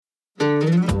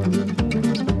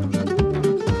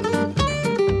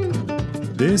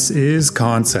This is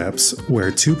Concepts, where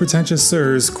two pretentious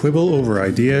sirs quibble over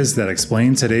ideas that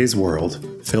explain today's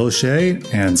world. Phil Shea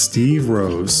and Steve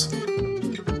Rose.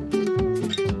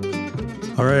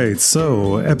 Alright,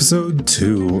 so episode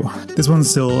 2. This one's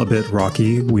still a bit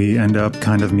rocky. We end up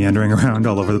kind of meandering around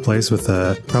all over the place with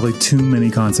probably too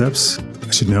many concepts.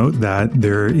 I should note that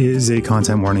there is a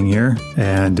content warning here,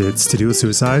 and it's to do with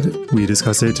suicide. We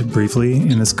discussed it briefly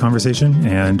in this conversation,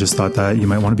 and just thought that you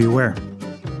might want to be aware.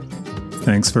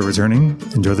 Thanks for returning.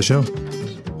 Enjoy the show.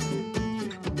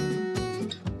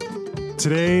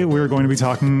 Today, we're going to be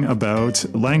talking about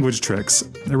language tricks.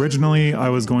 Originally, I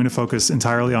was going to focus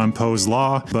entirely on Poe's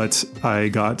Law, but I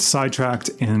got sidetracked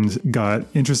and got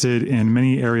interested in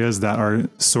many areas that are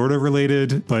sort of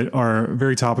related, but are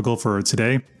very topical for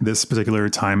today, this particular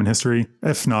time in history,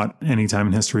 if not any time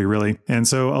in history, really. And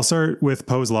so I'll start with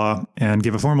Poe's Law and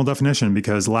give a formal definition,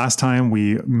 because last time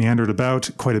we meandered about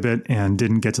quite a bit and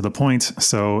didn't get to the point,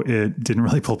 so it didn't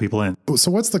really pull people in.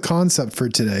 So what's the concept for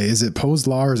today? Is it Poe's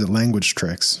Law or is it language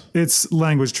tricks? It's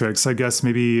language tricks, I guess.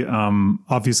 Maybe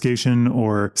obfuscation,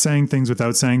 or saying things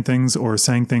without saying things, or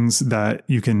saying things that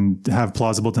you can have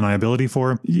plausible deniability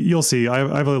for. You'll see. I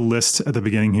have a list at the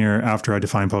beginning here after I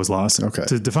define Poe's Law. Okay.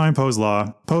 To define Poe's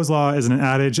Law is an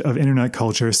adage of internet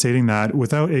culture stating that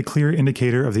without a clear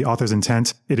indicator of the author's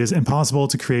intent, it is impossible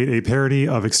to create a parody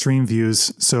of extreme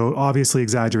views so obviously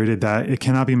exaggerated that it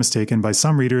cannot be mistaken by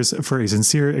some readers for a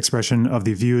sincere expression of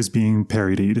the views being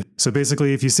parodied. So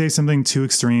basically, if you say something too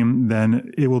extreme,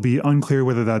 then it will be unclear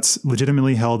whether that's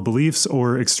legitimately held beliefs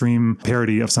or extreme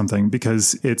parody of something,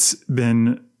 because it's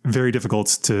been very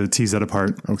difficult to tease that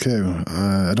apart. Okay,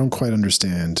 I don't quite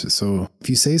understand. So if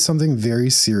you say something very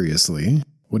seriously,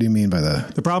 what do you mean by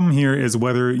that? The problem here is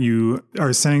whether you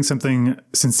are saying something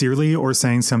sincerely or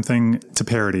saying something to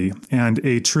parody. And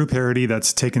a true parody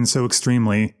that's taken so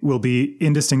extremely will be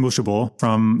indistinguishable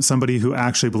from somebody who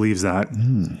actually believes that.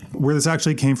 Where this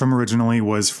actually came from originally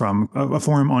was from a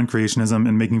forum on creationism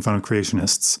and making fun of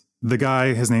creationists. The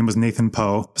guy, his name was Nathan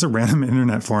Poe, was a random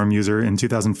internet forum user in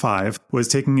 2005, was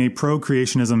taking a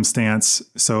pro-creationism stance,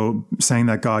 so saying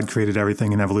that God created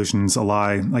everything and evolution's a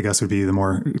lie, I guess would be the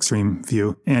more extreme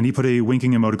view. And he put a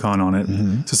winking emoticon on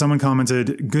it. So someone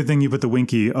commented, "Good thing you put the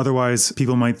winky, otherwise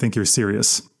people might think you're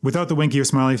serious." Without the winky or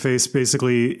smiley face,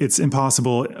 basically, it's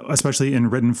impossible, especially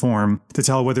in written form, to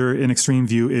tell whether an extreme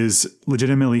view is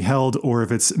legitimately held or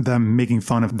if it's them making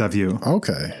fun of that view.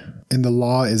 Okay. And the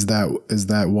law is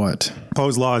that what?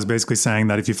 Poe's Law is basically saying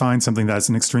that if you find something that's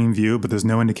an extreme view, but there's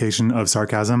no indication of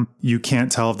sarcasm, you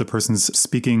can't tell if the person's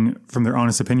speaking from their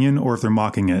honest opinion or if they're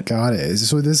mocking it. Got it.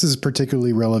 So this is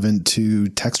particularly relevant to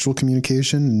textual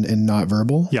communication and not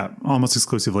verbal? Yeah, almost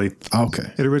exclusively.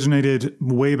 Okay. It originated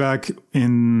way back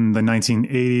in the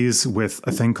 1980s with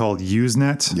a thing called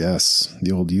Usenet. Yes,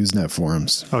 the old Usenet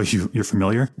forums. Oh, you're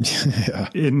familiar? Yeah.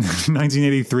 In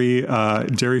 1983,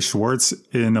 Jerry Schwartz,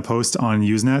 in a post on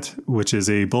Usenet, which is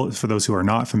for those who are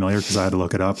not familiar, because I had to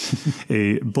look it up,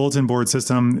 a bulletin board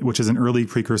system, which is an early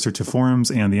precursor to forums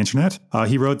and the internet.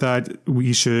 He wrote that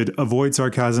we should avoid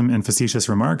sarcasm and facetious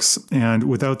remarks, and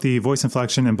without the voice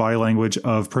inflection and body language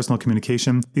of personal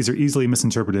communication, these are easily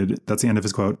misinterpreted. That's the end of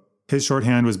his quote. His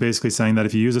shorthand was basically saying that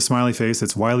if you use a smiley face,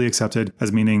 it's widely accepted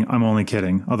as meaning I'm only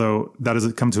kidding. Although that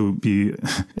has come to be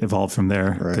evolved from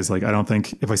there. Because I don't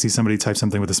think if I see somebody type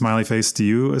something with a smiley face, do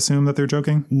you assume that they're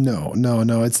joking? No.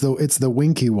 It's the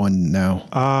winky one now.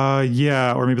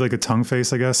 Yeah. Or maybe like a tongue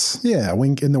face, I guess. Yeah.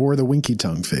 Or the winky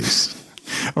tongue face.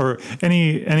 Or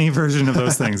any version of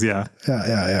those things. Yeah.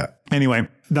 Yeah. Anyway,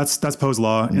 that's Poe's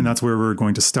Law, and that's where we're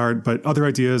going to start. But other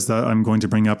ideas that I'm going to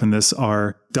bring up in this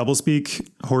are doublespeak,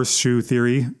 horseshoe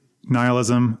theory,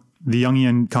 nihilism, the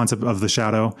Jungian concept of the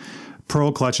shadow,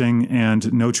 pearl clutching,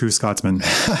 and no true Scotsman.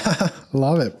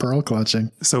 Love it. Pearl clutching.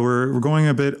 So we're going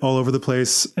a bit all over the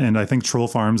place. And I think troll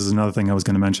farms is another thing I was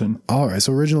going to mention. All right.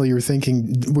 So originally you were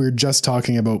thinking we were just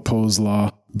talking about Poe's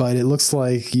Law, but it looks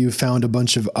like you found a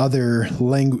bunch of other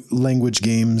language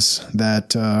games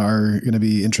that are going to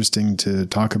be interesting to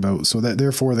talk about. So that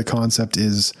therefore the concept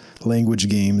is language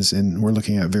games, and we're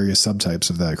looking at various subtypes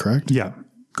of that, correct? Yeah.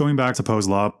 Going back to Poe's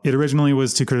Law, it originally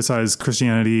was to criticize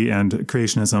Christianity and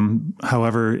creationism.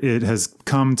 However, it has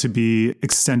come to be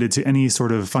extended to any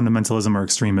sort of fundamentalism or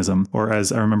extremism, or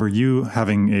as I remember you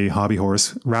having a hobby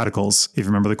horse, radicals, if you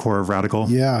remember the core of radical.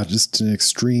 Yeah, just an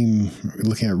extreme,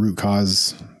 looking at root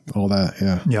cause, all that,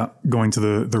 yeah. Yeah, going to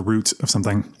the root of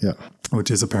something. Yeah.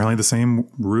 Which is apparently the same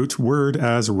root word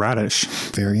as radish.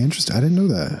 Very interesting. I didn't know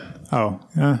that. Oh,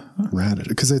 yeah. Radish,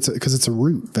 because it's a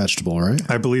root vegetable, right?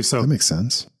 I believe so. That makes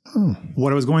sense.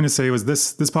 What I was going to say was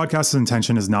this podcast's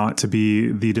intention is not to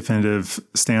be the definitive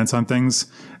stance on things.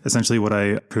 Essentially what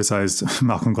I criticized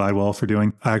Malcolm Gladwell for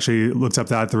doing. I actually looked up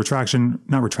that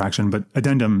the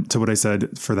addendum to what I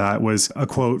said for that was a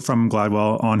quote from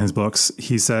Gladwell on his books.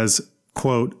 He says,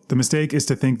 quote, "The mistake is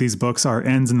to think these books are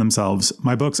ends in themselves.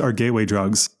 My books are gateway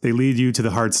drugs. They lead you to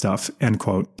the hard stuff," end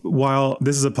quote. While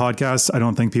this is a podcast, I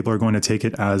don't think people are going to take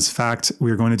it as fact.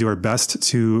 We are going to do our best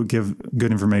to give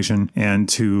good information and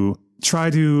to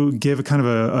try to give a kind of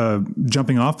a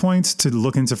jumping off point to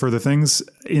look into further things.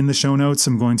 In the show notes,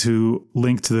 I'm going to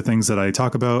link to the things that I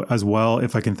talk about as well.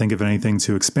 If I can think of anything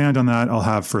to expand on that, I'll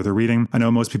have further reading. I know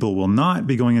most people will not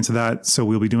be going into that, so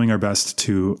we'll be doing our best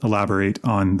to elaborate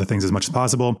on the things as much as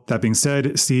possible. That being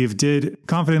said, Steve did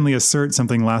confidently assert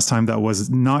something last time that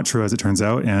was not true, as it turns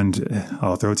out, and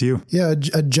I'll throw it to you. Yeah,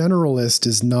 a generalist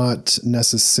is not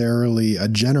necessarily a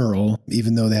general,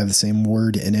 even though they have the same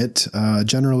word in it. A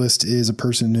generalist is a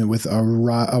person with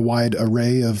a wide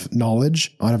array of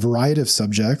knowledge on a variety of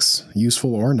subjects,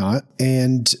 useful or not.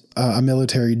 And a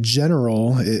military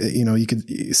general, you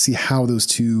could see how those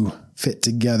two fit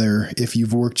together if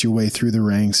you've worked your way through the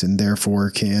ranks and therefore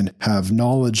can have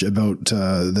knowledge about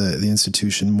the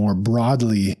institution more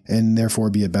broadly and therefore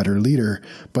be a better leader.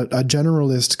 But a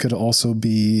generalist could also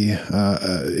be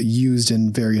used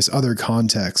in various other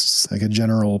contexts, like a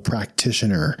general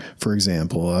practitioner, for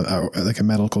example, like a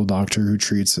medical doctor who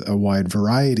treats a wide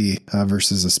variety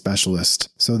versus a specialist.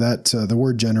 So that the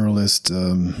word generalist,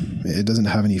 it doesn't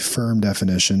have any firm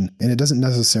definition, and it doesn't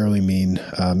necessarily mean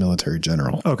military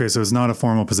general. Okay, so it's not a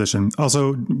formal position.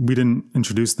 Also, we didn't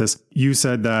introduce this. You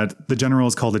said that the general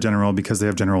is called a general because they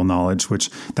have general knowledge, which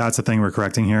that's the thing we're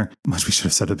correcting here, which we should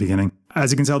have said at the beginning.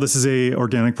 As you can tell, this is a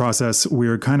organic process.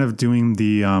 We're kind of doing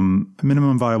the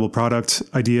minimum viable product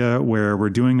idea where we're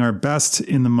doing our best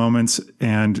in the moment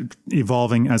and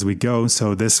evolving as we go.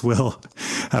 So this will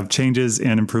have changes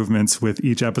and improvements with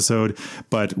each episode,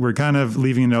 but we're kind of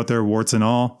leaving it out there, warts and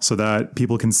all, so that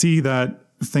people can see that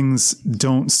things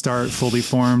don't start fully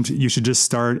formed. You should just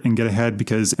start and get ahead,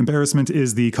 because embarrassment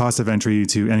is the cost of entry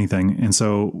to anything. And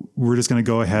so we're just going to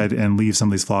go ahead and leave some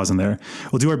of these flaws in there.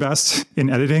 We'll do our best in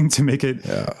editing to make it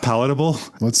palatable.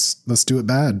 Let's do it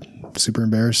bad. Super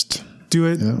embarrassed. Do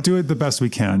it the best we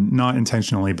can, not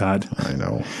intentionally bad. I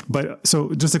know. But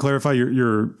so just to clarify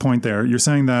your point there, you're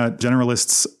saying that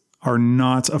generalists are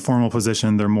not a formal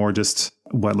position. They're more just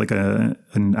like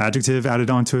an adjective added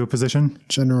onto a position?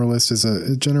 Generalist is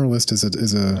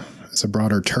a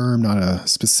broader term, not a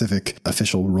specific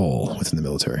official role within the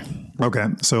military. Okay.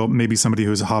 So maybe somebody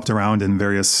who's hopped around in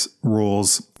various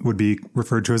roles would be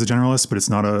referred to as a generalist, but it's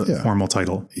not a formal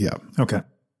title. Yeah. Okay.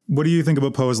 What do you think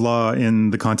about Poe's law in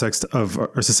the context of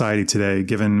our society today,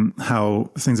 given how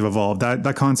things have evolved?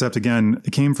 That concept, again,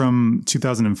 it came from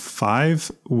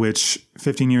 2005, which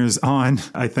 15 years on,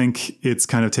 I think it's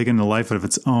kind of taken a life of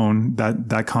its own.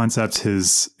 That concept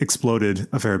has exploded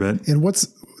a fair bit. And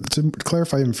to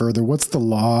clarify even further, what's the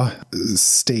law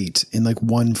state in like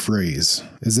one phrase?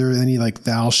 Is there any like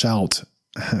thou shalt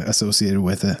associated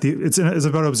with it? It's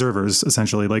about observers,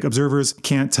 essentially. Like, observers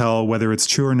can't tell whether it's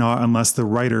true or not unless the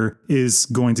writer is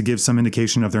going to give some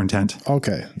indication of their intent.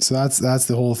 Okay, so that's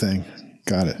the whole thing.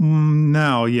 Got it.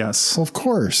 Now, yes. Well, of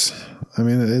course. I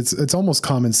mean, it's almost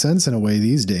common sense in a way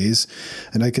these days,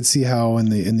 and I could see how in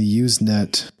the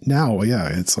Usenet now,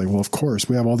 it's like, well, of course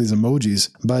we have all these emojis,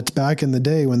 but back in the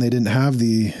day when they didn't have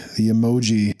the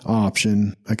emoji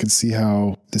option, I could see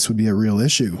how this would be a real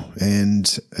issue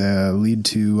and lead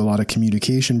to a lot of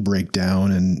communication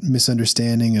breakdown and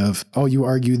misunderstanding of, oh, you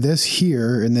argue this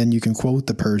here, and then you can quote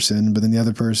the person, but then the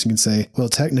other person can say, well,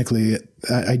 technically,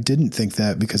 I didn't think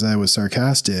that because I was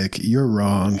sarcastic. You're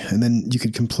wrong. And then you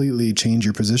could completely change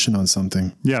your position on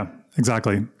something. Yeah,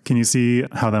 exactly. Can you see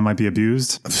how that might be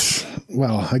abused?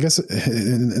 Well, I guess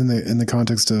in the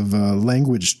context of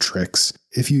language tricks,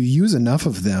 if you use enough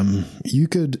of them, you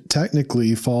could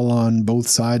technically fall on both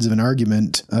sides of an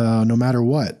argument, no matter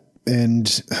what.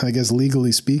 And I guess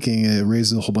legally speaking, it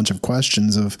raises a whole bunch of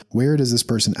questions of where does this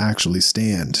person actually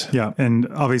stand? Yeah. And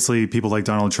obviously people like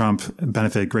Donald Trump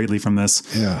benefit greatly from this.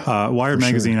 Yeah. Wired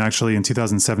magazine actually in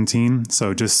 2017,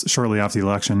 so just shortly after the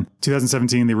election,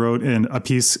 2017, they wrote in a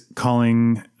piece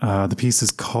calling, the piece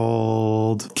is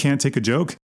called Can't Take a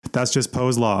Joke. That's just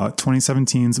Poe's Law,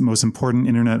 2017's most important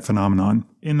internet phenomenon.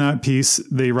 In that piece,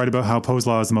 they write about how Poe's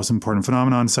Law is the most important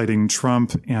phenomenon, citing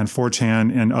Trump and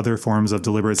 4chan and other forms of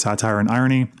deliberate satire and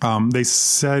irony. They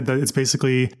said that it's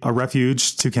basically a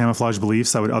refuge to camouflage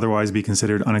beliefs that would otherwise be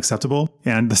considered unacceptable.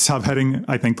 And the subheading,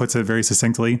 I think, puts it very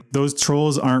succinctly. Those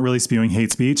trolls aren't really spewing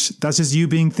hate speech. That's just you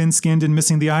being thin-skinned and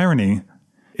missing the irony.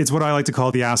 It's what I like to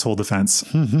call the asshole defense.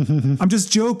 I'm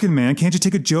just joking, man. Can't you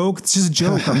take a joke? It's just a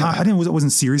joke. I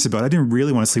wasn't serious about it. I didn't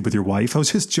really want to sleep with your wife. I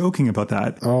was just joking about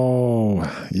that. Oh,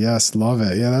 yes. Love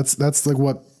it. Yeah. That's like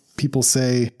what people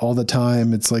say all the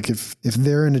time. It's like if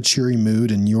they're in a cheery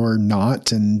mood and you're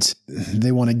not, and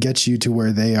they want to get you to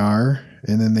where they are,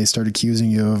 and then they start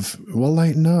accusing you of, well,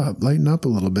 lighten up a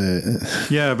little bit.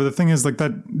 Yeah, but the thing is, like,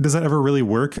 does that ever really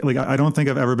work? Like, I don't think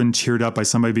I've ever been cheered up by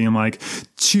somebody being like,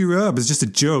 cheer up, it's just a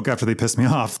joke, after they pissed me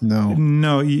off.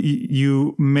 No,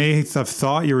 you may have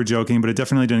thought you were joking, but it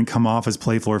definitely didn't come off as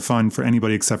playful or fun for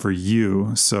anybody except for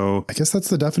you. So I guess that's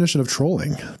the definition of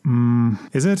trolling.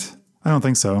 Is it? I don't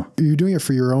think so. You're doing it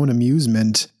for your own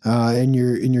amusement, and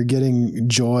you're getting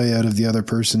joy out of the other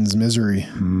person's misery.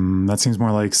 That seems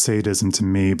more like sadism to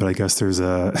me, but I guess there's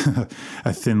a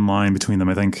thin line between them.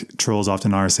 I think trolls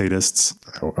often are sadists.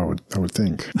 I would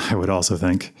think. I would also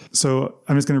think. So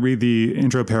I'm just going to read the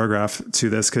intro paragraph to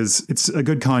this because it's a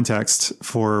good context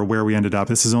for where we ended up.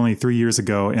 This is only 3 years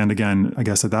ago. And again, I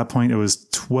guess at that point, it was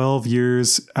 12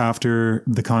 years after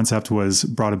the concept was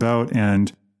brought about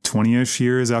and 20-ish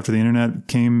years after the internet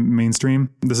came mainstream.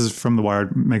 This is from The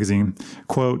Wired magazine.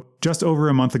 Quote, just over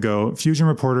a month ago, Fusion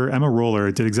reporter Emma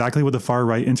Roller did exactly what the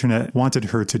far-right internet wanted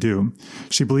her to do.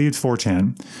 She believed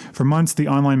 4chan. For months, the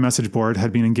online message board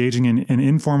had been engaging in an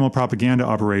informal propaganda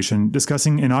operation,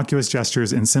 discussing innocuous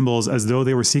gestures and symbols as though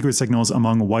they were secret signals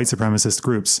among white supremacist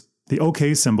groups. The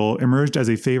OK symbol emerged as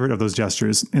a favorite of those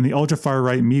gestures, and the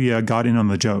ultra-far-right media got in on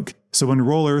the joke. So when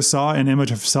Roller saw an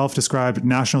image of self-described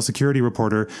national security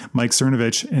reporter Mike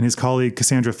Cernovich and his colleague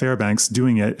Cassandra Fairbanks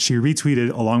doing it, she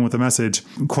retweeted along with the message,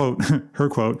 quote, her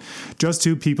quote, just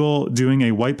two people doing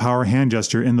a white power hand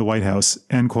gesture in the White House,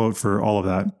 end quote, for all of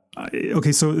that.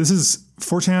 Okay, so this is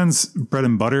 4chan's bread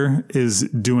and butter is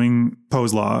doing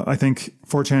Poe's Law. I think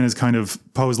 4chan is kind of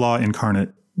Poe's Law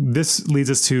incarnate. This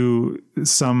leads us to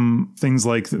some things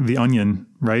like The Onion,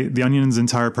 right? The Onion's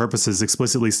entire purpose is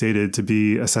explicitly stated to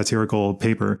be a satirical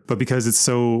paper, but because it's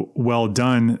so well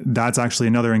done, that's actually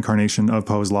another incarnation of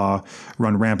Poe's Law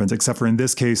run rampant, except for in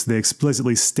this case, they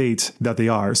explicitly state that they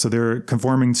are. So they're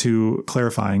conforming to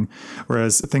clarifying.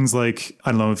 Whereas things like,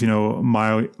 I don't know if you know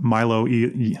Milo,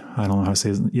 I don't know how to say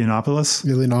his Yiannopoulos.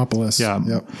 Yiannopoulos. Yeah.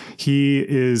 Yep. He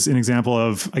is an example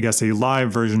of, I guess, a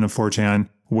live version of 4chan,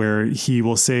 where he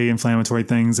will say inflammatory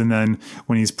things. And then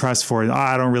when he's pressed for it,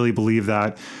 I don't really believe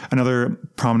that. Another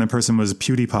prominent person was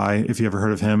PewDiePie, if you ever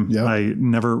heard of him. Yep. I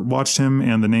never watched him,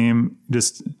 and the name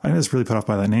I was really put off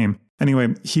by that name.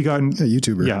 Anyway, he got...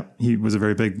 YouTuber. Yeah, he was a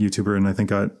very big YouTuber and I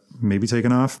think got maybe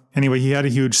taken off. Anyway, he had a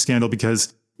huge scandal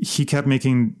because he kept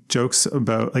making jokes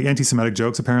about, like, anti-Semitic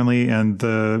jokes apparently, and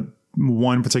the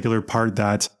one particular part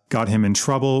that got him in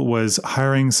trouble was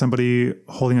hiring somebody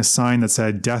holding a sign that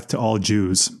said "Death to all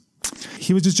Jews."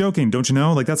 He was just joking, don't you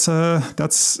know? Like that's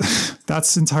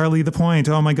entirely the point.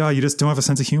 Oh my God, you just don't have a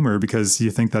sense of humor because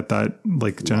you think that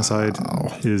like genocide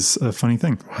is a funny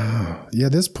thing. Wow. Yeah,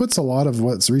 this puts a lot of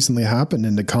what's recently happened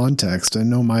into context. I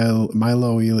know Milo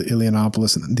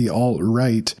Yiannopoulos and the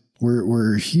alt-right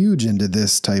were huge into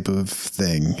this type of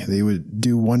thing. They would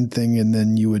do one thing and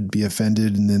then you would be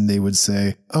offended, and then they would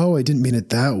say, "Oh, I didn't mean it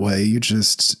that way. You're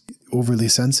just overly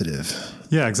sensitive."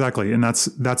 Yeah, exactly. And that's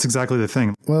exactly the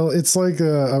thing. Well, it's like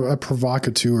a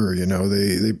provocateur, you know,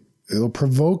 they'll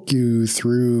provoke you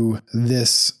through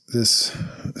this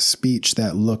speech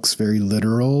that looks very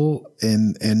literal,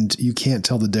 and you can't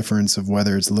tell the difference of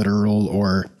whether it's literal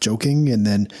or joking, and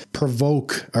then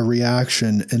provoke a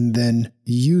reaction and then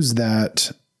use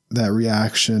that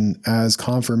reaction as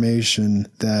confirmation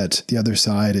that the other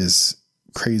side is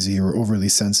crazy or overly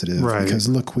sensitive. Right. Because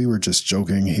look, we were just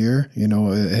joking here, you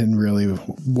know, and really,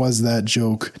 was that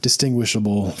joke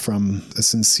distinguishable from a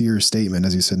sincere statement,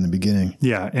 as you said in the beginning?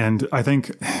 Yeah. And I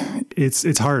think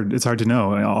it's hard. It's hard to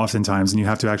know oftentimes, and you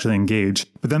have to actually engage.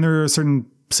 But then there are certain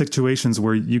situations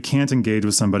where you can't engage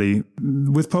with somebody.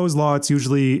 With Poe's Law, it's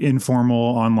usually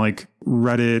informal on like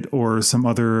Reddit or some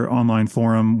other online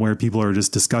forum where people are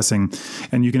just discussing,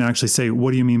 and you can actually say,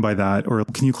 what do you mean by that? Or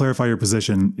can you clarify your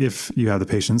position if you have the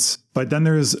patience? But then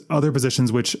there's other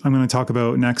positions, which I'm going to talk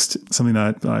about next, something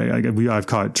that I've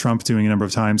caught Trump doing a number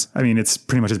of times. I mean, it's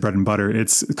pretty much his bread and butter.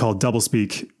 It's called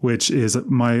doublespeak, which is,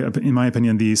 in my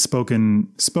opinion, the spoken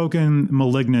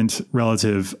malignant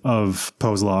relative of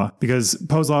Poe's Law. Because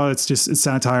Poe's Law, it's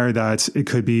satire that it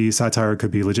could be satire, it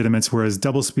could be legitimate. Whereas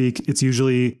doublespeak, it's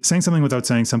usually saying something without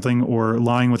saying something or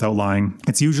lying without lying.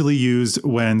 It's usually used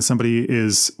when somebody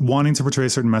is wanting to portray a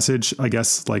certain message, I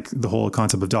guess, like the whole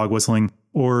concept of dog whistling,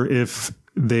 or if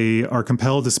they are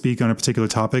compelled to speak on a particular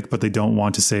topic, but they don't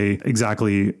want to say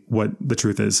exactly what the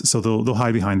truth is. So they'll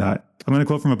hide behind that. I'm going to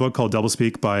quote from a book called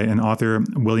Doublespeak by an author,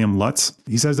 William Lutz.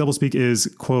 He says doublespeak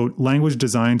is, quote, language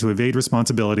designed to evade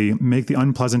responsibility, make the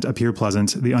unpleasant appear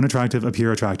pleasant, the unattractive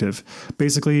appear attractive.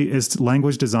 Basically, it's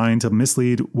language designed to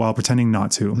mislead while pretending not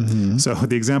to. Mm-hmm. So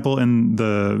the example in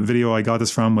the video I got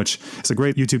this from, which is a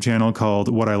great YouTube channel called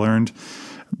What I Learned,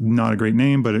 not a great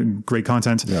name, but great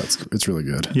content. Yeah, it's really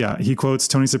good. Yeah, he quotes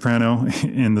Tony Soprano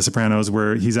in The Sopranos,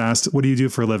 where he's asked, what do you do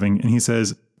for a living? And he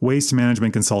says, waste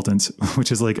management consultant, which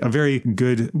is like a very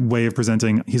good way of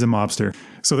presenting he's a mobster.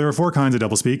 So there are 4 kinds of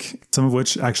doublespeak, some of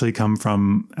which actually come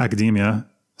from academia.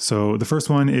 So the first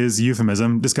one is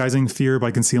euphemism, disguising fear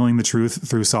by concealing the truth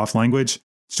through soft language.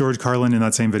 George Carlin in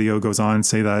that same video goes on to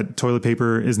say that toilet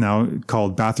paper is now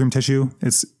called bathroom tissue.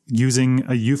 It's using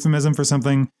a euphemism for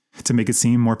something to make it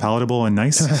seem more palatable and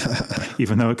nice,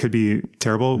 even though it could be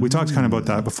terrible. We talked kind of about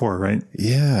that before, right?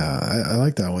 Yeah, I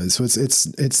like that one. So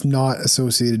it's not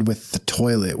associated with the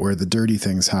toilet where the dirty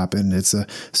things happen. It's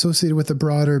associated with the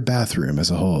broader bathroom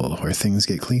as a whole, where things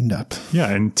get cleaned up. Yeah,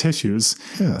 and tissues.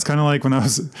 Yeah. It's kind of like when I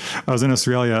was in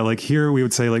Australia. Like here, we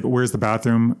would say like, "Where's the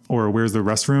bathroom?" or "Where's the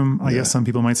restroom?" I guess some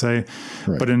people might say.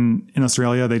 Right. But in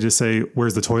Australia, they just say,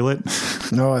 "Where's the toilet?"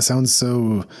 No, it sounds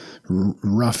so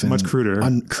rough and much cruder.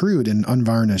 Crude and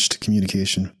unvarnished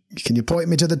communication. Can you point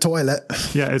me to the toilet?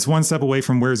 Yeah, it's one step away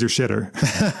from where's your shitter.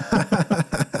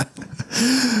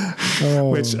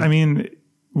 Which, I mean,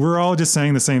 we're all just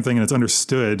saying the same thing and it's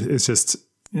understood. It's just,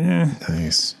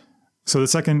 Nice. So the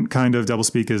second kind of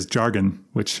doublespeak is jargon,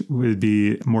 which would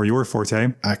be more your forte.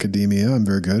 Academia, I'm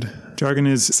very good. Jargon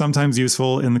is sometimes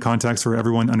useful in the context where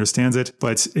everyone understands it,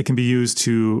 but it can be used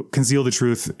to conceal the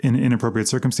truth in inappropriate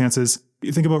circumstances.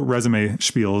 You think about resume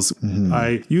spiels. Mm-hmm.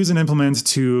 I use an implement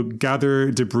to gather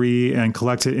debris and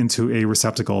collect it into a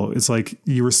receptacle. It's like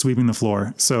you were sweeping the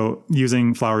floor. So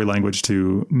using flowery language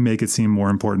to make it seem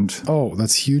more important. Oh,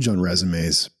 that's huge on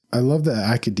resumes. I love the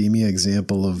academia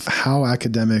example of how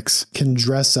academics can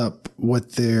dress up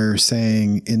what they're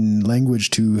saying in language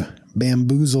to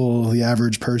bamboozle the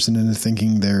average person into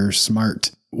thinking they're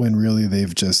smart when really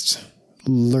they've just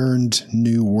learned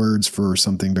new words for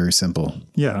something very simple.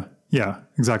 Yeah,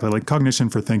 exactly. Like cognition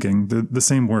for thinking, the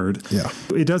same word. Yeah.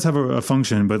 It does have a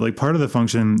function, but like part of the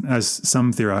function, as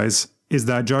some theorize, is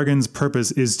that jargon's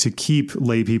purpose is to keep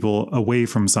lay people away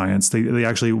from science. They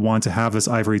actually want to have this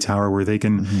ivory tower where they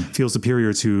can feel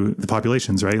superior to the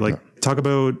populations, right? Like talk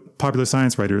about popular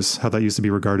science writers, how that used to be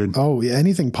regarded. Oh, yeah.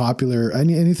 Anything popular,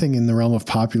 anything in the realm of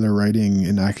popular writing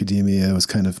in academia was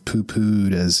kind of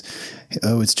poo-pooed as,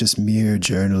 oh, it's just mere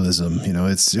journalism. You know,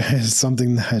 it's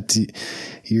something that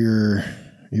you're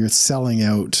selling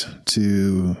out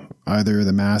to either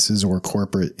the masses or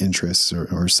corporate interests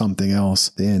or something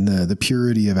else. And the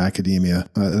purity of academia,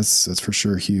 that's for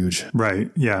sure huge.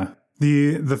 Right. Yeah.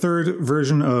 The third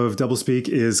version of doublespeak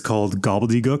is called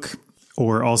gobbledygook,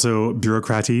 or also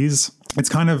bureaucratese. It's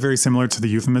kind of very similar to the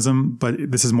euphemism, but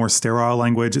this is more sterile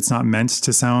language. It's not meant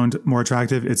to sound more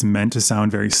attractive. It's meant to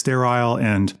sound very sterile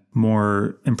and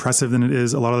more impressive than it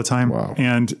is a lot of the time. Wow.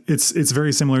 And it's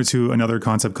very similar to another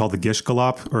concept called the Gish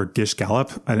Gallop or Gish Gallop.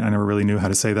 I never really knew how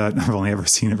to say that. I've only ever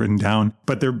seen it written down.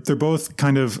 But they're both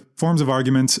kind of forms of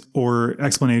argument or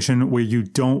explanation where you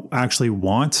don't actually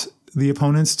want the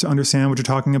opponents to understand what you're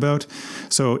talking about.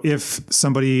 So if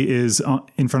somebody is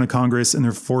in front of Congress and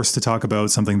they're forced to talk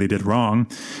about something they did wrong,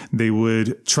 they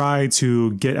would try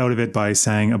to get out of it by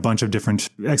saying a bunch of different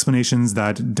explanations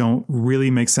that don't really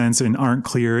make sense and aren't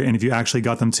clear. And if you actually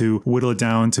got them to whittle it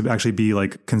down to actually be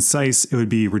like concise, it would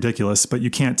be ridiculous. But you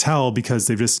can't tell because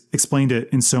they've just explained it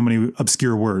in so many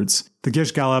obscure words. The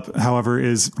Gish Gallop, however,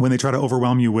 is when they try to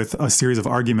overwhelm you with a series of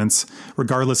arguments,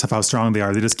 regardless of how strong they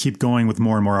are. They just keep going with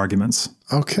more and more arguments.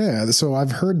 Okay, so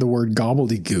I've heard the word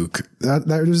gobbledygook.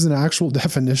 That is an actual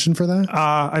definition for that?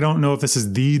 I don't know if this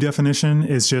is the definition.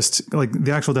 It's just like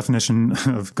the actual definition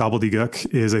of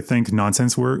gobbledygook is, I think,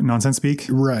 nonsense speak.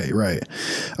 Right.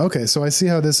 Okay, so I see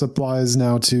how this applies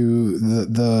now to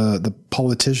the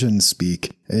politician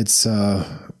speak. It's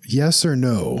yes or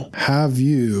no. Have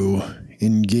you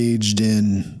engaged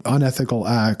in unethical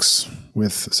acts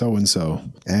with so-and-so?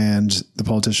 And the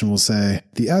politician will say,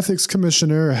 the ethics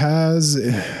commissioner has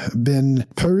been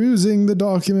perusing the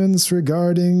documents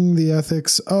regarding the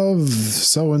ethics of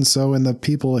so-and-so, and the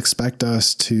people expect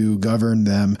us to govern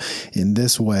them in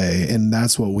this way. And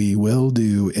that's what we will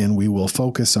do. And we will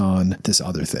focus on this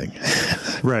other thing.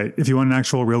 Right. If you want an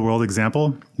actual real world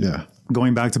example. Yeah.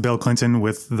 Going back to Bill Clinton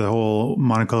with the whole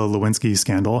Monica Lewinsky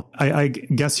scandal, I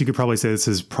guess you could probably say this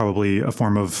is probably a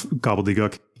form of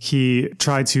gobbledygook. he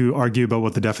tried to argue about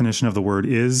what the definition of the word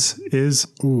is.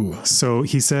 Ooh. So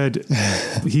he said,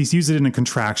 he's used it in a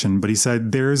contraction, but he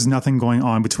said, there's nothing going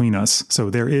on between us. So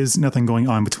there is nothing going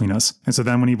on between us. And so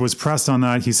then when he was pressed on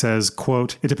that, he says,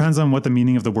 quote, it depends on what the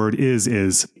meaning of the word is.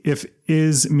 If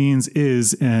is means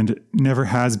is and never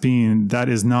has been, that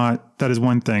is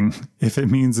one thing. If it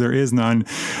means there is none,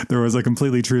 there was a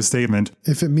completely true statement.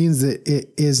 If it means that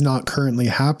it is not currently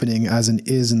happening as an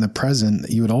is in the present,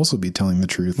 you would also be telling the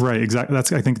truth. Right, exactly.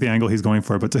 That's, I think, the angle he's going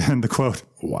for. But to end the quote.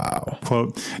 Wow.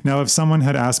 Quote, now, if someone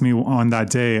had asked me on that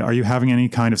day, are you having any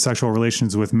kind of sexual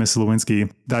relations with Miss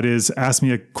Lewinsky? That is, asked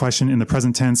me a question in the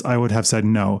present tense, I would have said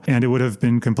no. And it would have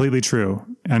been completely true.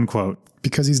 End quote.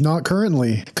 Because he's not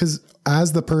currently. Because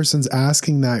as the person's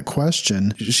asking that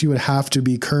question, she would have to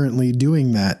be currently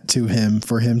doing that to him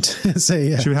for him to say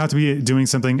yeah. She would have to be doing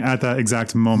something at that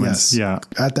exact moment. Yes. Yeah.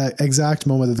 At that exact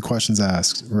moment that the question's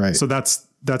asked. Right. So that's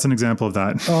an example of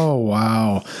that. Oh,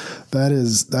 wow.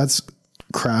 That's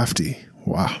crafty.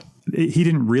 Wow. He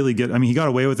didn't really get, he got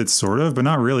away with it sort of, but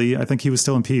not really. I think he was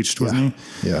still impeached, wasn't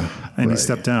he? Yeah. And he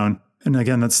stepped down. And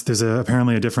again, there's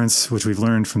apparently a difference, which we've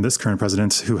learned from this current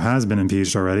president who has been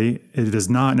impeached already. It does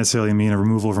not necessarily mean a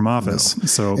removal from office. No.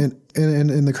 So,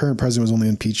 and the current president was only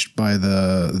impeached by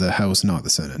the House, not the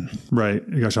Senate. Right.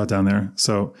 He got shot down there.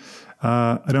 So,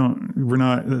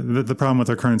 the problem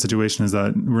with our current situation is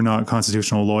that we're not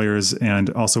constitutional lawyers, and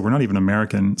also we're not even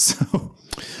American. So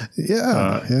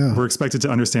we're expected to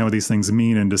understand what these things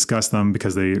mean and discuss them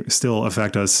because they still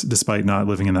affect us despite not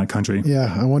living in that country.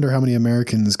 Yeah. I wonder how many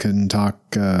Americans can talk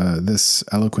this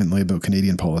eloquently about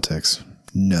Canadian politics.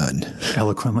 None.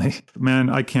 Eloquently. Man,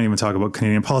 I can't even talk about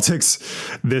Canadian politics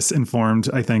this informed,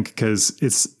 I think, because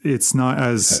it's not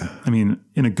as,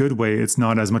 in a good way, it's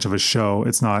not as much of a show.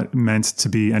 It's not meant to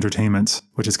be entertainment,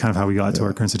 which is kind of how we got to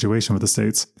our current situation with the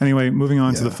States. Anyway, moving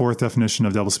on to the fourth definition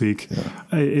of doublespeak.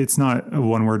 Yeah. It's not a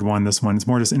one-word one, this one. It's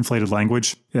more just inflated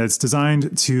language. It's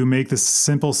designed to make the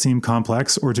simple seem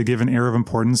complex or to give an air of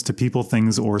importance to people,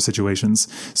 things, or situations.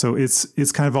 So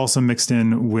it's kind of also mixed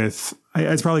in with,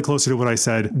 it's probably closer to what I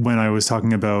said when I was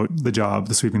talking about the job,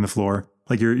 the sweeping the floor.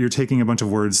 Like you're taking a bunch of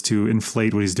words to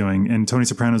inflate what he's doing. And Tony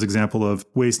Soprano's example of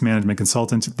waste management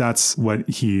consultant, that's what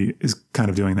he is kind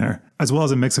of doing there. As well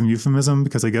as a mix of euphemism,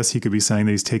 because I guess he could be saying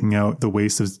that he's taking out the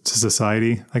waste to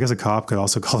society. I guess a cop could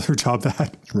also call their job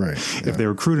that. Right. If they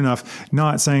were crude enough,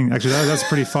 not saying, actually, that's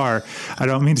pretty far. I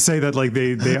don't mean to say that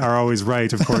they are always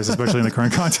right, of course, especially in the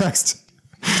current context.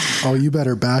 Oh, you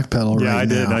better backpedal right now. Yeah, I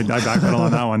did. I backpedaled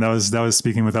on that one. That was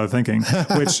speaking without thinking,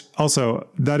 which also,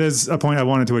 that is a point I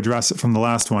wanted to address from the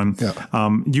last one.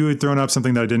 Yeah. You had thrown up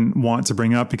something that I didn't want to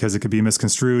bring up because it could be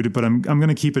misconstrued, but I'm going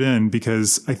to keep it in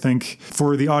because I think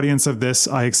for the audience of this,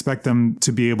 I expect them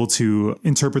to be able to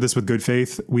interpret this with good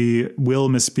faith. We will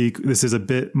misspeak. This is a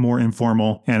bit more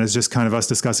informal, and it's just kind of us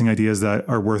discussing ideas that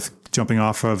are worth jumping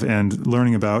off of and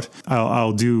learning about.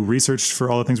 I'll do research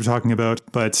for all the things we're talking about,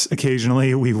 but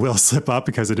occasionally we will slip up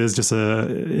because it is just a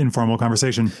informal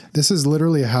conversation. This is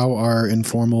literally how our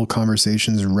informal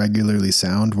conversations regularly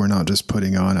sound. We're not just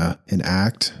putting on an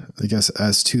act. I guess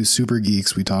as two super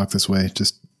geeks, we talk this way,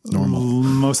 just normal.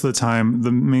 Most of the time.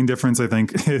 The main difference, I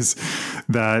think, is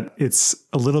that it's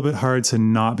a little bit hard to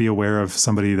not be aware of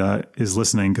somebody that is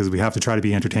listening because we have to try to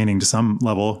be entertaining to some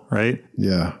level, right?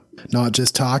 Yeah. Not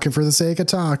just talking for the sake of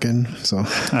talking. So,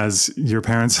 as your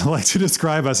parents like to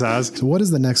describe us as. So what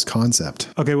is the next concept?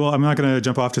 Okay, well, I'm not going to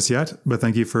jump off just yet, but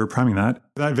thank you for priming that.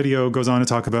 That video goes on to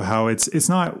talk about how it's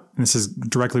not, and this is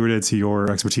directly related to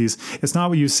your expertise, it's not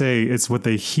what you say, it's what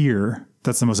they hear.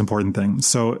 That's the most important thing.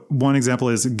 So one example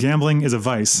is gambling is a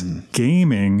vice.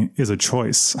 Gaming is a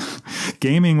choice.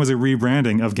 Gaming was a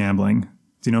rebranding of gambling.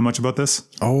 Do you know much about this?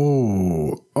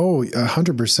 Oh,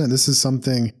 100%. This is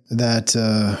something that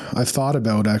I've thought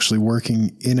about actually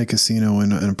working in a casino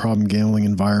in a problem gambling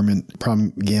environment,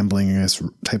 problem gambling, I guess,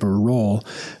 type of role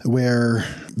where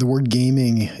the word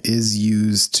gaming is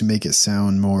used to make it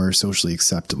sound more socially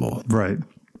acceptable. Right.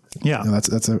 Yeah. No,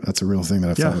 that's a real thing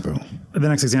that I've thought about. The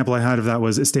next example I had of that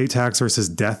was estate tax versus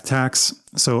death tax.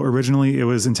 So originally it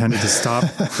was intended to stop,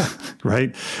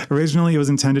 right? Originally it was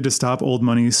intended to stop old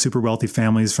money, super wealthy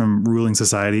families from ruling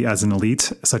society as an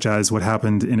elite, such as what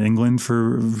happened in England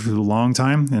for a long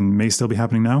time and may still be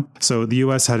happening now. So the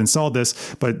US had installed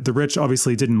this, but the rich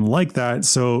obviously didn't like that.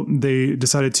 So they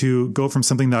decided to go from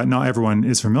something that not everyone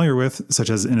is familiar with, such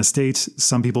as an estate.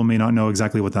 Some people may not know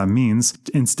exactly what that means.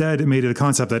 Instead, it made it a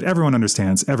concept that everyone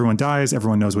understands. Everyone dies.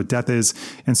 Everyone knows what death is.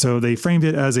 And so they framed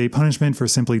it as a punishment for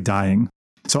simply dying.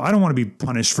 So I don't want to be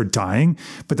punished for dying,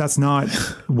 but that's not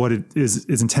what its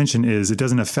intention is. It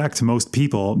doesn't affect most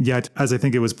people. Yet, as I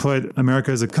think it was put,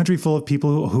 America is a country full of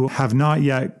people who have not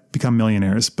yet become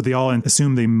millionaires, but they all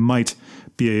assume they might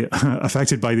be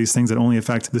affected by these things that only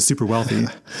affect the super wealthy.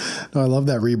 No, I love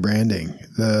that rebranding.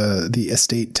 The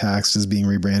estate tax is being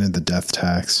rebranded the death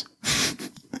tax.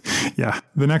 Yeah.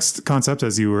 The next concept,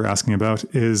 as you were asking about,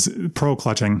 is pearl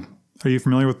clutching. Are you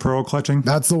familiar with pearl clutching?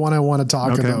 That's the one I want to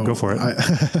talk about. Okay, go for it.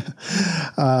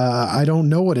 I don't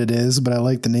know what it is, but I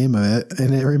like the name of it.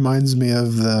 And it reminds me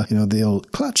of the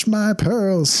old clutch my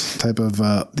pearls type of,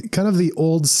 kind of the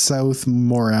old South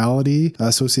morality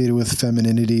associated with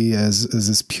femininity as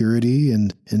this purity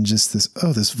and just this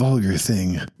vulgar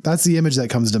thing. That's the image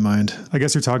that comes to mind. I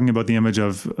guess you're talking about the image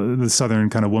of the Southern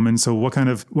kind of woman. So what kind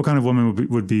of woman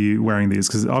would be wearing these?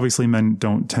 Because obviously men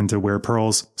don't tend to wear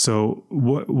pearls. So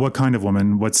what kind of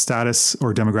woman? What status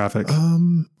or demographic?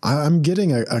 I'm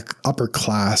getting a upper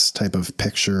class type of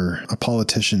picture, a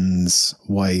politician's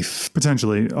wife.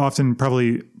 Potentially, often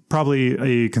probably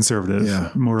a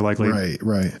conservative, more likely.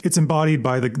 Right. It's embodied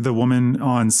by the woman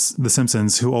on The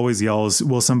Simpsons who always yells,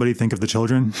 "Will somebody think of the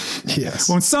children?" Yes.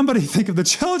 Won't somebody think of the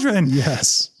children?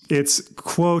 Yes. It's,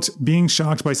 quote, being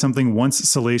shocked by something once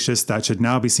salacious that should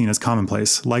now be seen as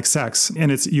commonplace, like sex.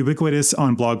 And it's ubiquitous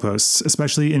on blog posts,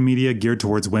 especially in media geared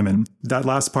towards women. That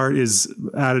last part is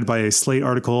added by a Slate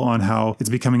article on how it's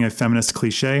becoming a feminist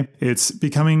cliche. It's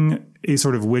becoming a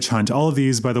sort of witch hunt. All of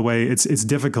these, by the way, it's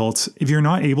difficult. If you're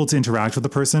not able to interact with the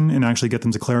person and actually get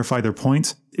them to clarify their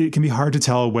point, it can be hard to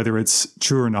tell whether it's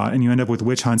true or not. And you end up with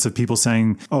witch hunts of people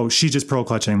saying, oh, she's just pearl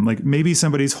clutching. Like maybe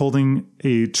somebody's holding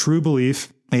a true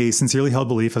belief, a sincerely held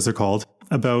belief, as they're called,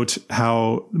 about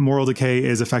how moral decay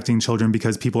is affecting children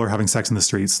because people are having sex in the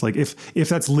streets. Like if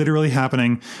that's literally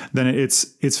happening, then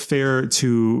it's fair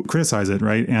to criticize it,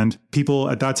 right? And people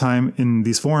at that time in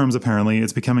these forums, apparently,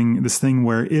 it's becoming this thing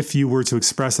where if you were to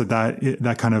express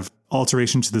that kind of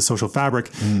alteration to the social fabric,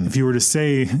 if you were to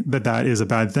say that is a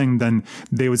bad thing, then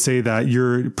they would say that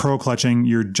you're pearl clutching,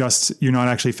 you're not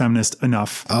actually feminist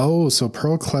enough. Oh, so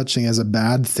pearl clutching as a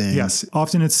bad thing. Yes.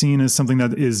 Often it's seen as something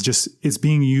that is it's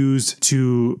being used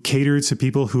to cater to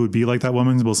people who would be like that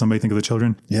woman. Will somebody think of the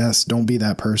children? Yes. Don't be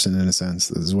that person, in a sense.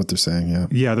 This is what they're saying. Yeah.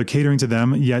 Yeah. They're catering to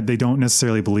them, yet they don't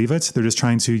necessarily believe it. They're just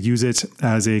trying to use it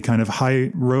as a kind of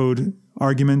high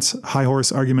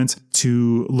horse argument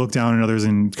to look down on others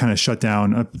and kind of shut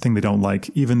down a thing they don't like,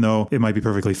 even though it might be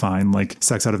perfectly fine. Like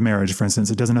sex out of marriage, for instance,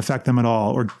 it doesn't affect them at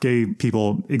all, or gay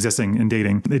people existing and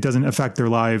dating. It doesn't affect their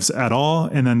lives at all.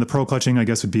 And then the pearl clutching, I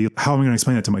guess, would be, how am I going to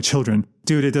explain that to my children?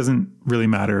 Dude, it doesn't really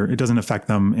matter. It doesn't affect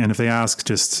them. And if they ask,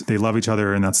 they love each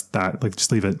other and that's that. Like,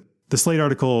 just leave it. The Slate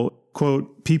article,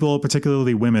 quote, people,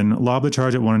 particularly women, lob the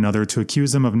charge at one another to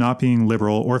accuse them of not being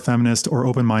liberal or feminist or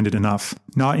open-minded enough.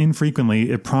 Not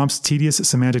infrequently, it prompts tedious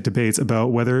semantic debates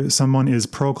about whether someone is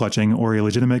pearl clutching or a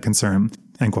legitimate concern,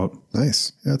 end quote.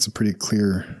 Nice. Yeah, that's a pretty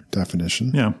clear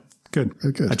definition. Yeah. Good.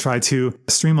 Very good. I try to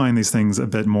streamline these things a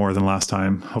bit more than last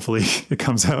time. Hopefully it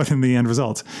comes out in the end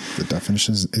result. The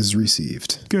definition is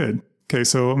received. Good. Okay,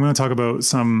 so I'm going to talk about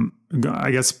some,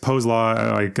 I guess, Poe's Law.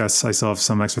 I guess I still have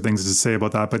some extra things to say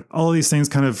about that, but all of these things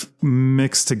kind of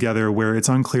mix together where it's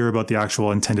unclear about the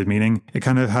actual intended meaning. It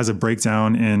kind of has a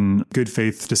breakdown in good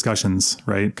faith discussions,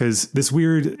 right? Because this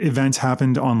weird event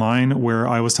happened online where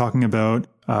I was talking about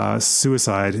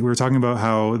suicide. We were talking about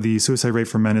how the suicide rate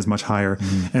for men is much higher.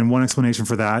 And one explanation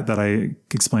for that I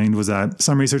explained was that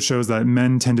some research shows that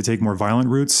men tend to take more violent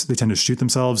routes. They tend to shoot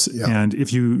themselves. Yeah. And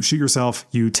if you shoot yourself,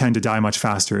 you tend to die much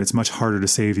faster. It's much harder to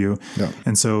save you. Yeah.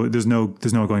 And so there's no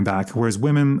going back. Whereas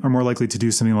women are more likely to do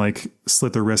something like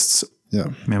slit their wrists. Yeah.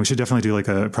 Man, we should definitely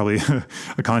do probably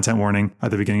a content warning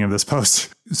at the beginning of this post.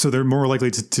 So they're more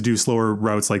likely to do slower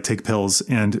routes, like take pills.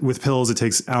 And with pills, it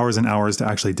takes hours and hours to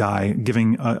actually die,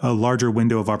 giving a larger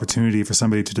window of opportunity for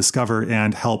somebody to discover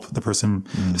and help the person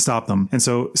to stop them. And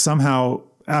so somehow,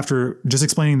 after just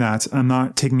explaining that, I'm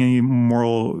not taking any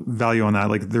moral value on that.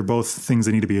 Like, they're both things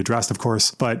that need to be addressed, of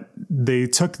course. But they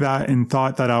took that and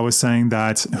thought that I was saying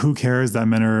that who cares that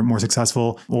men are more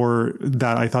successful, or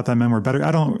that I thought that men were better.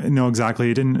 I don't know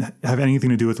exactly. It didn't have anything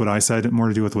to do with what I said, more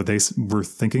to do with what they were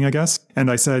thinking, I guess.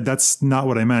 And I said, that's not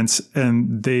what I meant.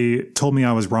 And they told me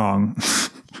I was wrong.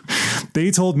 They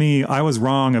told me I was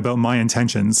wrong about my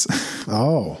intentions.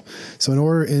 Oh, So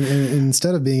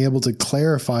instead of being able to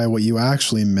clarify what you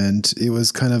actually meant, it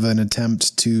was kind of an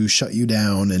attempt to shut you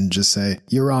down and just say,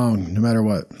 you're wrong, no matter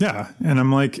what. Yeah. And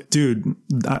I'm like, dude,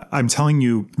 I'm telling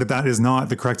you that is not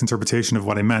the correct interpretation of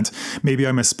what I meant. Maybe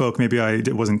I misspoke. Maybe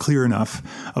it wasn't clear enough.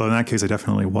 Although in that case, I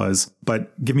definitely was.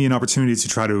 But give me an opportunity to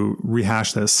try to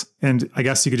rehash this. And I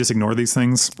guess you could just ignore these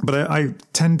things. But I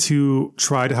tend to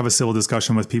try to have a civil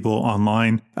discussion with people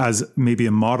online as maybe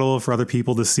a model for other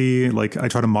people to see. Like I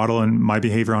try to model in my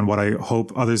behavior on what I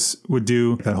hope others would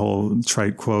do. That whole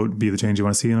trite quote, be the change you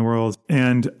want to see in the world.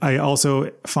 And I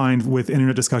also find with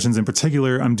internet discussions in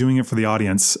particular, I'm doing it for the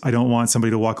audience. I don't want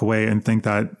somebody to walk away and think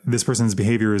that this person's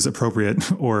behavior is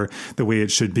appropriate or the way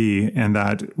it should be, and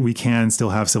that we can still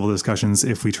have civil discussions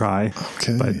if we try.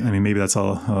 Okay. But I mean, maybe that's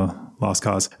a lost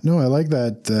cause. No, I like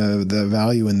that, the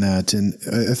value in that. And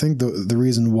I think the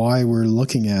reason why we're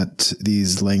looking at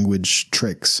these language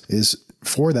tricks is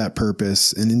for that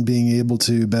purpose, and in being able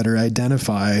to better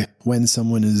identify when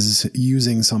someone is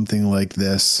using something like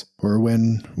this, or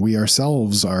when we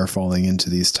ourselves are falling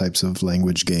into these types of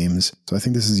language games. So I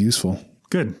think this is useful.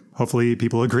 Good. Hopefully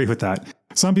people agree with that.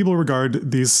 Some people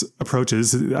regard these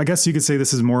approaches, I guess you could say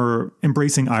this is more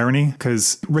embracing irony,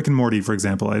 because Rick and Morty, for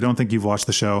example, I don't think you've watched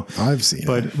the show. I've seen it.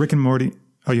 But Rick and Morty,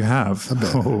 oh, you have?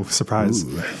 Oh, surprise.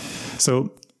 Ooh.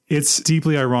 So it's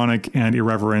deeply ironic and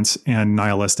irreverent and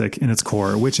nihilistic in its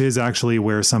core, which is actually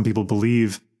where some people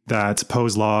believe that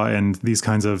Poe's law and these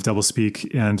kinds of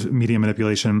doublespeak and media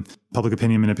manipulation, public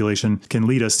opinion manipulation can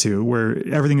lead us to, where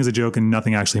everything is a joke and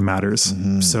nothing actually matters.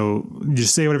 Mm-hmm. So you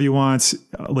just say whatever you want.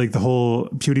 Like the whole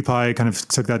PewDiePie kind of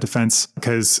took that defense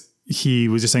because he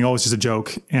was just saying, oh, it's just a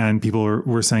joke. And people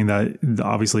were saying that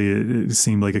obviously it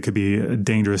seemed like it could be a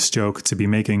dangerous joke to be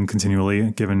making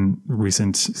continually, given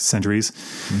recent centuries.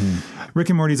 Mm-hmm. Rick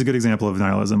and Morty is a good example of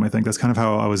nihilism. I think that's kind of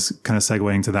how I was kind of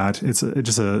segueing to that. It's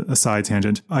just a side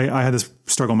tangent. I had this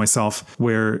struggle myself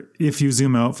where if you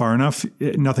zoom out far enough,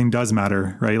 nothing does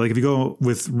matter, right? Like if you go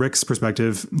with Rick's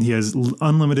perspective, he has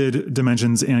unlimited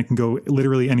dimensions and it can go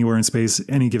literally anywhere in space,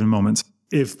 any given moment.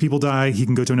 If people die, he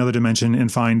can go to another dimension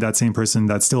and find that same person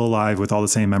that's still alive with all the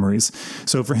same memories.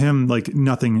 So for him, like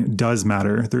nothing does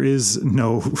matter. There is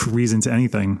no reason to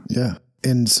anything. Yeah.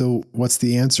 And so what's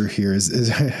the answer here?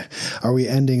 Is are we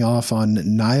ending off on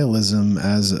nihilism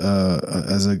as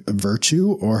a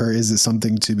virtue, or is it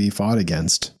something to be fought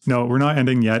against? No, we're not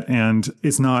ending yet. And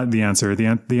it's not the answer.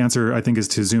 The answer, I think, is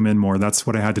to zoom in more. That's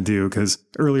what I had to do, because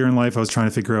earlier in life, I was trying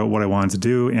to figure out what I wanted to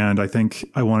do. And I think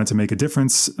I wanted to make a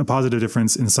difference, a positive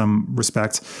difference in some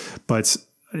respect. But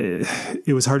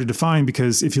it was hard to define,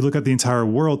 because if you look at the entire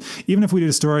world, even if we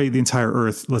destroy the entire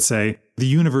Earth, let's say, the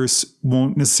universe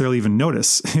won't necessarily even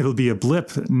notice. It'll be a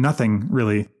blip, nothing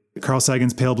really. Carl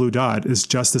Sagan's pale blue dot is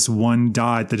just this one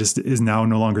dot that just is now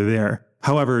no longer there.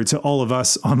 However, to all of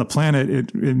us on the planet,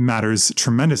 it matters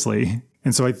tremendously.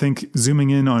 And so I think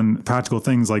zooming in on practical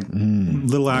things like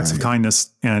little acts of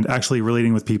kindness and actually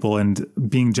relating with people and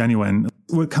being genuine,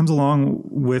 what comes along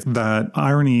with that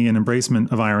irony and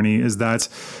embracement of irony is that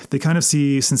they kind of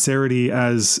see sincerity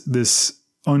as this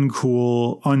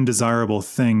uncool, undesirable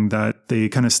thing that they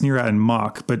kind of sneer at and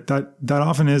mock. But that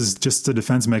often is just a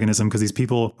defense mechanism, because these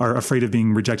people are afraid of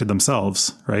being rejected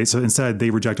themselves, right? So instead they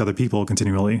reject other people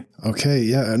continually. Okay.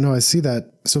 Yeah, no, I see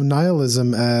that. So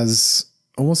nihilism as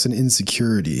almost an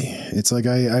insecurity. It's like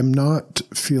I'm not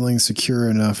feeling secure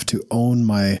enough to own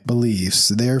my beliefs.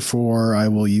 Therefore, I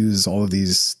will use all of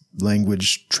these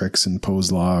language tricks and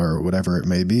Poe's law or whatever it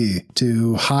may be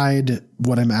to hide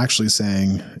what I'm actually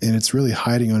saying. And it's really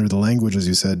hiding under the language, as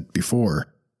you said before.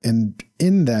 And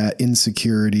in that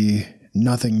insecurity,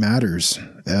 nothing matters.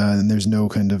 And there's no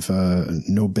kind of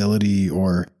nobility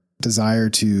or desire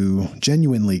to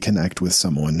genuinely connect with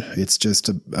someone. It's just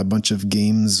a bunch of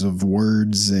games of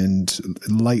words and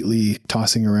lightly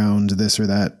tossing around this or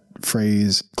that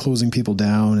phrase, closing people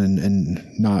down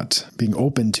and not being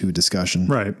open to discussion.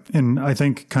 Right. And I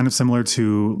think kind of similar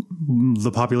to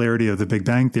the popularity of the Big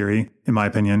Bang Theory, in my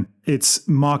opinion, it's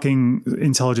mocking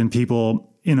intelligent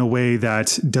people in a way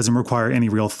that doesn't require any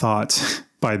real thought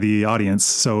by the audience.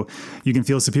 So you can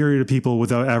feel superior to people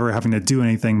without ever having to do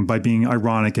anything by being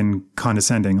ironic and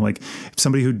condescending. Like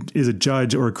somebody who is a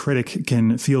judge or a critic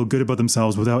can feel good about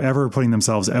themselves without ever putting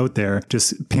themselves out there,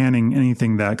 just panning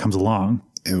anything that comes along.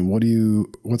 And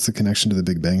what's the connection to the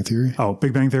Big Bang Theory? Oh,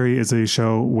 Big Bang Theory is a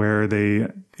show where they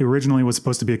originally was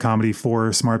supposed to be a comedy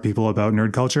for smart people about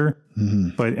nerd culture,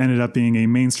 but ended up being a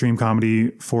mainstream comedy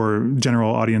for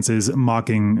general audiences,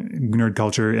 mocking nerd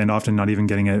culture and often not even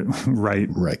getting it right.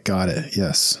 Right. Got it.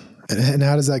 Yes. And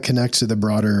how does that connect to the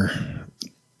broader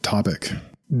topic?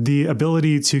 the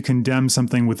ability to condemn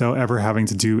something without ever having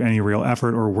to do any real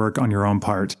effort or work on your own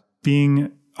part.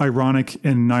 Being ironic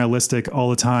and nihilistic all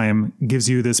the time gives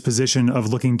you this position of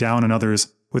looking down on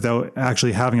others without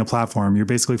actually having a platform. You're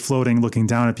basically floating, looking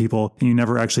down at people, and you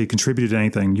never actually contributed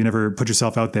anything. You never put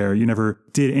yourself out there. You never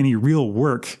did any real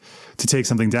work to take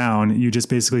something down. You just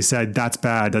basically said, that's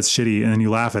bad, that's shitty, and then you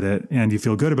laugh at it and you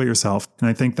feel good about yourself. And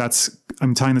I think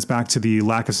I'm tying this back to the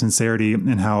lack of sincerity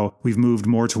and how we've moved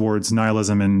more towards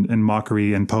nihilism and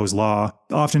mockery and Poe's law,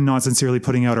 often not sincerely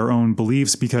putting out our own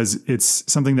beliefs because it's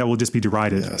something that will just be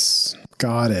derided. Yes.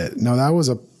 Got it. Now that was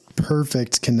a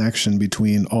perfect connection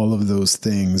between all of those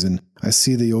things. And I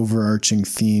see the overarching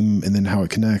theme and then how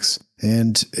it connects.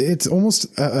 And it's almost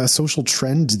a social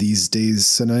trend these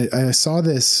days. And I saw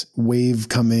this wave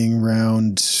coming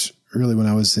around really when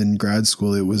I was in grad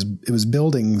school. It was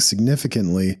building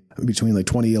significantly between like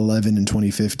 2011 and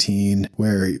 2015,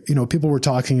 where, you know, people were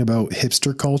talking about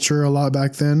hipster culture a lot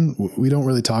back then. We don't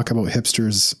really talk about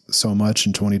hipsters so much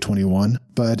in 2021,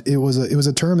 but it was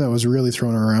a term that was really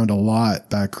thrown around a lot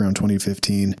back around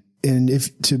 2015. And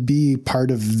if to be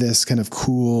part of this kind of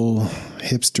cool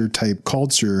hipster type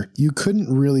culture, you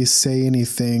couldn't really say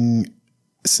anything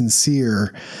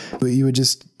sincere, but you would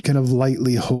just kind of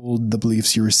lightly hold the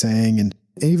beliefs you were saying. And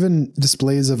even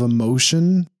displays of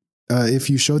emotion,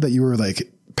 if you showed that you were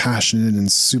like passionate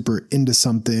and super into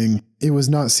something, it was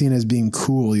not seen as being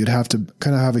cool. You'd have to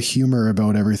kind of have a humor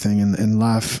about everything and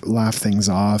laugh things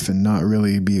off and not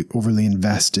really be overly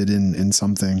invested in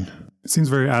something. It seems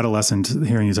very adolescent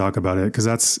hearing you talk about it, because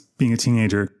that's being a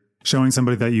teenager. Showing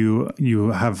somebody that you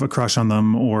have a crush on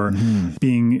them or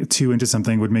being too into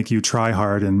something would make you try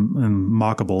hard and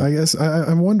mockable. I guess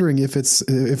I'm wondering if it's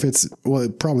well,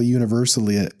 probably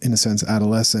universally in a sense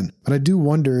adolescent, but I do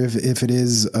wonder if it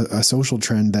is a social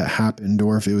trend that happened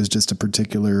or if it was just a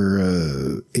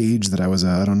particular age that I was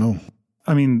at. I don't know.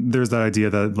 I mean, there's that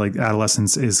idea that like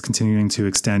adolescence is continuing to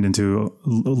extend into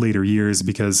later years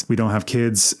because we don't have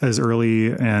kids as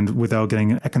early, and without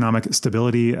getting economic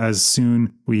stability as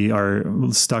soon, we are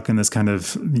stuck in this kind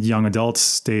of young adult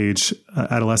stage,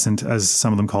 adolescent, as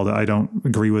some of them called it. I don't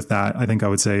agree with that. I think I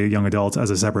would say young adult as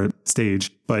a separate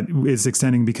stage, but it's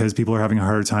extending because people are having a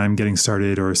harder time getting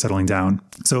started or settling down.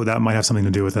 So that might have something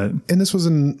to do with it. And this was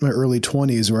in my early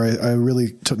 20s where I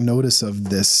really took notice of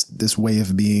this way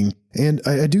of being. And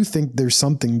I do think there's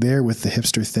something there with the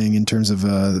hipster thing in terms of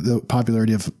the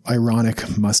popularity of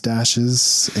ironic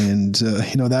mustaches and,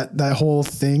 that whole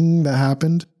thing that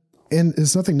happened. And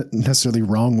there's nothing necessarily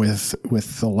wrong with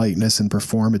the lightness and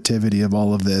performativity of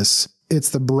all of this.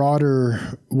 It's the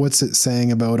broader, what's it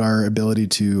saying about our ability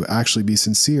to actually be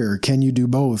sincere? Can you do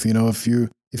both? You know, if you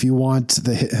want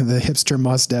the hipster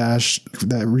mustache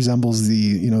that resembles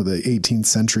the 18th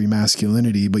century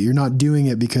masculinity, but you're not doing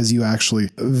it because you actually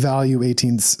value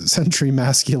 18th century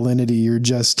masculinity, you're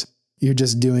just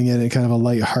doing it in kind of a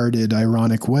lighthearted,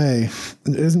 ironic way.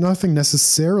 There's nothing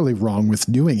necessarily wrong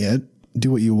with doing it. Do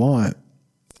what you want.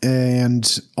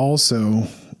 And also,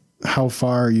 how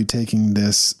far are you taking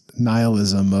this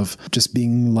nihilism of just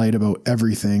being light about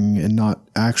everything and not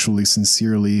actually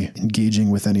sincerely engaging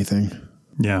with anything?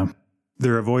 Yeah.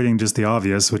 They're avoiding just the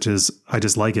obvious, which is, I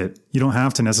just like it. You don't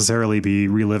have to necessarily be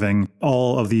reliving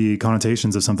all of the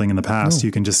connotations of something in the past. No.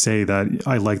 You can just say that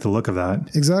I like the look of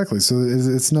that. Exactly. So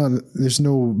it's not, there's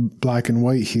no black and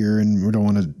white here, and we don't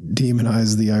want to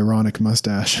demonize the ironic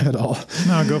mustache at all.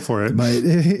 No, go for it. But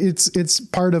it's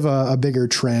part of a bigger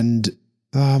trend.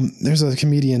 There's a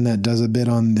comedian that does a bit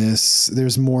on this.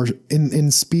 There's more in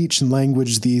speech and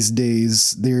language these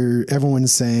days.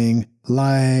 Everyone's saying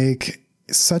like,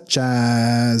 such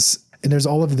as, and there's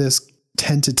all of this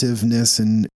tentativeness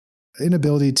and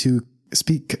inability to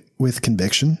speak with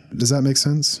conviction. Does that make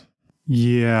sense?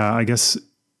 Yeah, I guess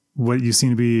what you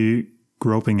seem to be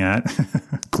groping at.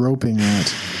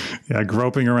 Yeah,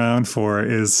 groping around for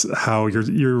is how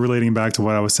you're relating back to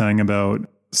what I was saying about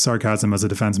sarcasm as a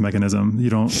defense mechanism.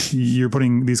 You're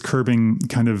putting these curbing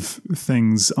kind of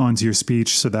things onto your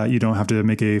speech so that you don't have to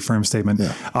make a firm statement.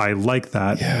 Yeah. I like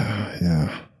that.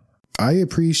 Yeah. I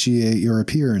appreciate your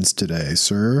appearance today,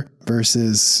 sir,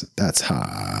 versus that's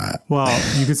hot. Well,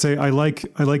 you could say, I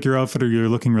like your outfit, or you're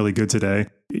looking really good today.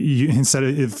 Instead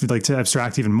of, if like to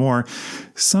abstract even more,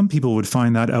 some people would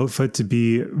find that outfit to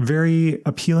be very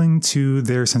appealing to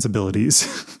their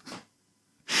sensibilities.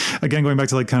 Again, going back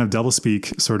to like kind of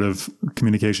doublespeak sort of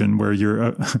communication where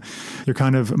you're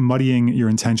kind of muddying your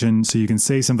intention so you can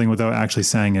say something without actually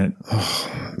saying it.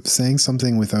 Oh, saying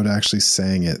something without actually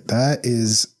saying it. That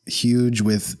is huge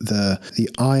with the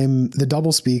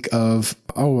doublespeak of,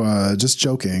 just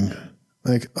joking.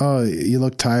 Like, oh, you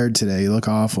look tired today. You look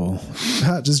awful.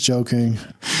 Just joking.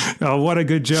 Oh, what a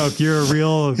good joke. You're a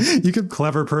real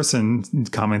clever person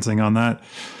commenting on that.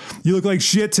 You look like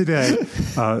shit today.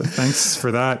 Thanks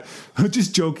for that.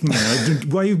 Just joking.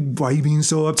 Why are you being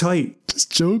so uptight? Just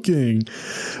joking.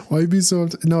 Why you be so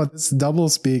uptight? No, this double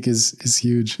speak is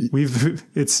huge.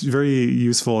 It's very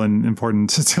useful and important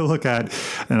to look at.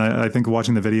 And I think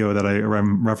watching the video that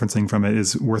I'm referencing from it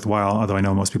is worthwhile, although I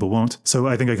know most people won't. So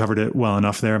I think I covered it well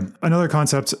enough there. Another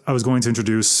concept I was going to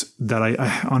introduce that I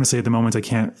honestly at the moment I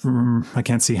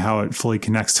can't see how it fully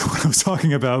connects to what I was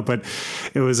talking about, but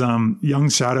it was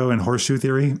Jung's shadow and horseshoe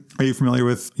theory. Are you familiar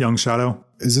with Jung's shadow?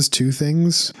 Is this two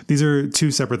things? These are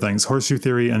two separate things, horseshoe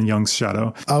theory and Jung's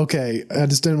shadow. Okay. I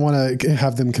just didn't want to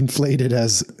have them conflated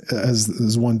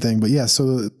as one thing. But yeah,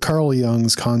 so Carl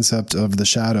Jung's concept of the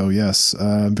shadow, yes,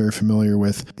 I'm very familiar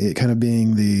with it kind of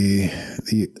being the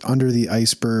under the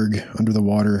iceberg, under the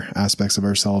water aspects of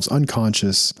ourselves,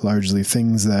 unconscious, largely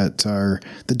things that are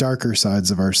the darker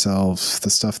sides of ourselves, the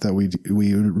stuff that we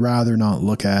would rather not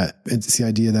look at. It's the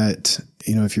idea that,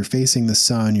 you know, if you're facing the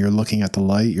sun, you're looking at the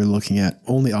light, you're looking at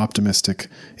only optimistic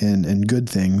and good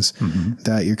things,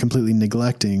 that you're completely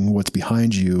neglecting what's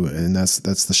behind you. And that's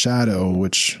the shadow,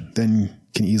 which then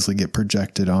can easily get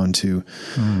projected onto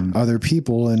other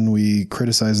people. And we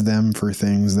criticize them for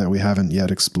things that we haven't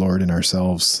yet explored in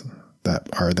ourselves that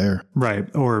are there. Right.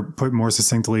 Or put more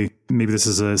succinctly, maybe this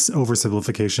is an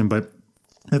oversimplification, but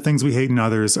the things we hate in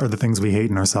others are the things we hate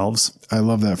in ourselves. I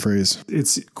love that phrase.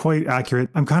 It's quite accurate.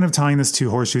 I'm kind of tying this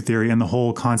to horseshoe theory and the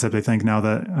whole concept, I think, now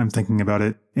that I'm thinking about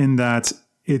it, in that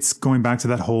it's going back to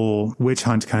that whole witch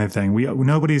hunt kind of thing.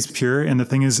 Nobody's pure. And the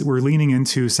thing is, we're leaning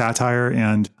into satire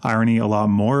and irony a lot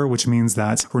more, which means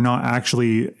that we're not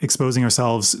actually exposing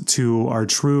ourselves to our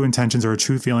true intentions or our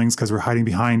true feelings because we're hiding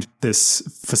behind this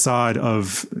facade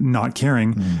of not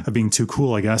caring, of being too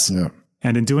cool, I guess. Yeah.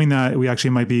 And in doing that, we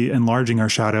actually might be enlarging our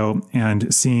shadow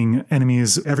and seeing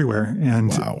enemies everywhere.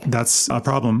 And that's a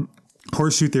problem.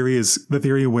 Horseshoe theory is the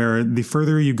theory where the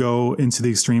further you go into the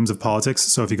extremes of politics,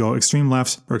 so if you go extreme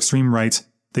left or extreme right,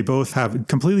 they both have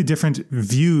completely different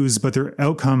views, but their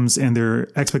outcomes and their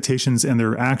expectations and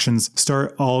their actions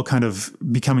start all kind of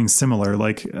becoming similar.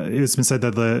 Like it's been said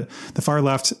that the far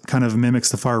left kind of mimics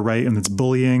the far right, and it's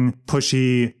bullying,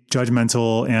 pushy,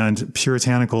 judgmental, and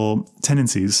puritanical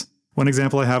tendencies. One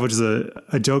example I have, which is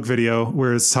a joke video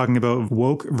where it's talking about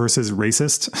woke versus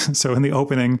racist. So in the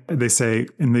opening, they say,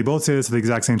 and they both say this at the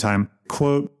exact same time,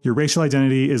 quote, "Your racial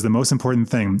identity is the most important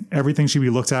thing. Everything should be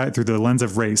looked at through the lens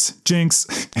of race." Jinx.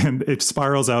 And it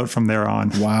spirals out from there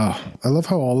on. Wow. I love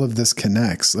how all of this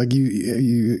connects. Like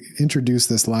you introduced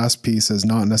this last piece as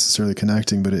not necessarily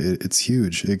connecting, but it's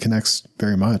huge. It connects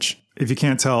very much. If you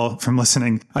can't tell from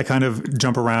listening, I kind of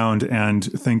jump around and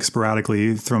think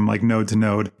sporadically from like node to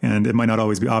node, and it might not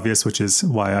always be obvious, which is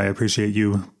why I appreciate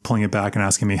you pulling it back and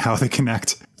asking me how they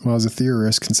connect. Well, as a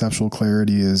theorist, conceptual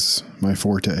clarity is my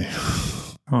forte.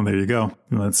 Well, there you go.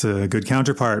 That's a good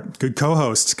counterpart, good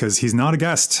co-host, because he's not a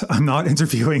guest. I'm not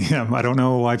interviewing him. I don't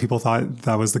know why people thought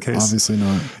that was the case. Obviously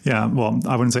not. Yeah, well,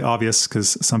 I wouldn't say obvious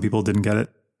because some people didn't get it.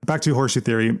 Back to horseshoe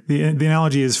theory. The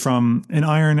analogy is from an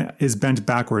iron is bent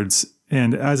backwards,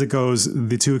 and as it goes,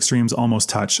 the two extremes almost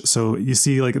touch. So you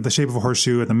see like the shape of a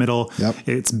horseshoe at the middle,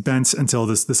 It's bent until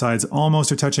the sides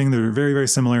almost are touching. They're very, very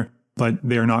similar, but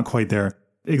they are not quite there.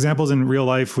 Examples in real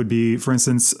life would be, for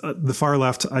instance, the far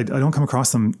left. I don't come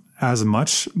across them as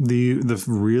much. The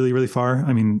really, really far.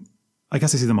 I mean, I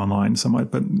guess I see them online somewhat,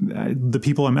 but the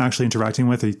people I'm actually interacting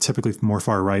with are typically more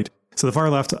far right. So the far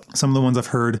left, some of the ones I've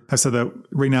heard have said that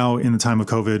right now in the time of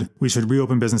COVID, we should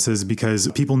reopen businesses because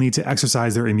people need to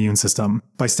exercise their immune system.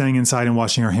 By staying inside and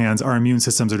washing our hands, our immune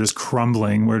systems are just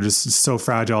crumbling. We're just so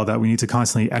fragile that we need to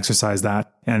constantly exercise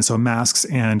that. And so masks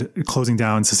and closing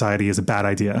down society is a bad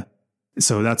idea.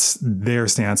 So that's their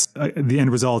stance. The end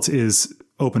result is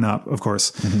open up, of course.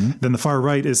 Then the far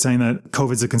right is saying that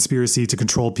COVID's a conspiracy to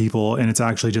control people, and it's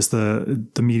actually just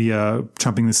the media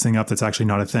trumping this thing up that's actually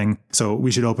not a thing. So we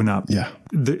should open up. Yeah.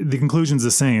 The conclusion's the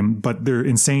same, but they're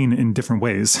insane in different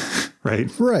ways,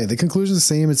 right? Right. The conclusion's the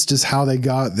same. It's just how they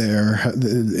got there.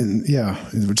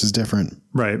 Which is different.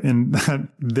 Right. And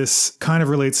this kind of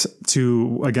relates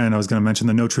to, again, I was going to mention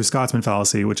the no true Scotsman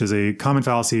fallacy, which is a common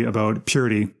fallacy about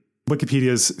purity.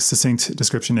 Wikipedia's succinct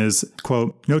description is,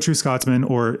 quote, "No true Scotsman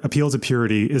or appeal to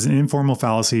purity is an informal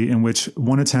fallacy in which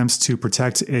one attempts to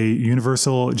protect a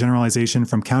universal generalization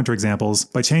from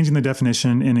counterexamples by changing the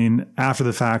definition in an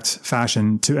after-the-fact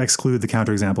fashion to exclude the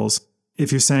counterexamples.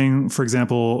 If you're saying, for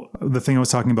example, the thing I was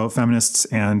talking about, feminists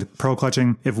and pearl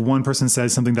clutching, if one person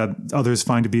says something that others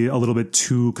find to be a little bit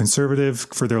too conservative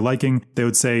for their liking, they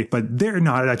would say, but they're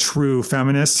not a true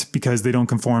feminist because they don't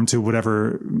conform to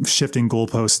whatever shifting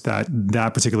goalpost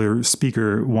that particular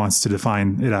speaker wants to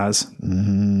define it as.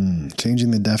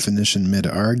 Changing the definition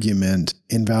mid-argument,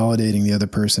 invalidating the other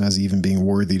person as even being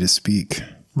worthy to speak.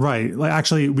 Right. Like,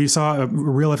 actually, we saw a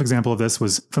real-life example of this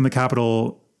was from the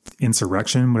Capitol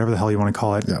insurrection, whatever the hell you want to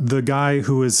call it. Yep. The guy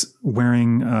who was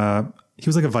wearing, he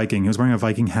was like a Viking. He was wearing a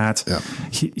Viking hat. Yep.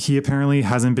 He apparently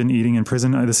hasn't been eating in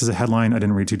prison. This is a headline. I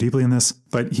didn't read too deeply in this,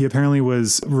 but he apparently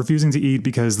was refusing to eat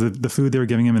because the food they were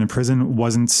giving him in prison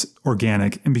wasn't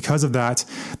organic. And because of that,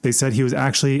 they said he was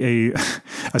actually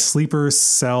a sleeper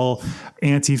cell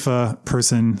Antifa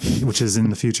person, which is in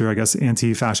the future, I guess,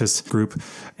 anti-fascist group,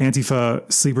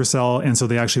 Antifa sleeper cell. And so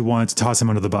they actually wanted to toss him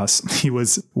under the bus. He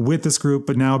was with this group,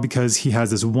 but now because he has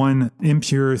this one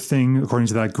impure thing, according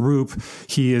to that group,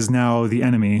 he is now the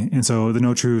enemy. And so the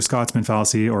no true Scotsman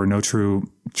fallacy or no true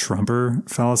Trumper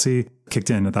fallacy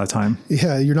kicked in at that time.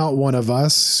 Yeah, you're not one of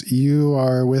us. You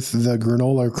are with the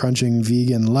granola crunching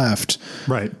vegan left.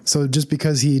 Right. So just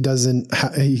because he doesn't,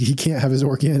 he can't have his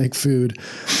organic food,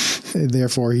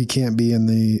 therefore he can't be in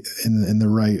the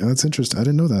right. Oh, that's interesting. I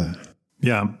didn't know that.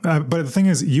 Yeah. But the thing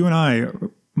is, you and I,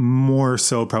 more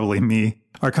so probably me,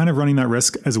 are kind of running that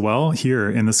risk as well here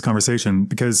in this conversation,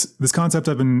 because this concept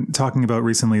I've been talking about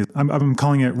recently, I'm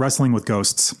calling it wrestling with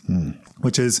ghosts,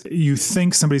 which is you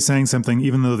think somebody's saying something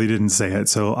even though they didn't say it.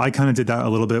 So I kind of did that a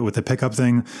little bit with the pickup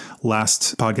thing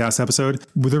last podcast episode.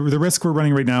 The risk we're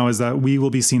running right now is that we will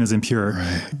be seen as impure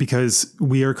because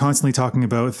we are constantly talking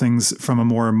about things from a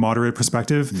more moderate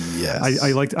perspective. Yes.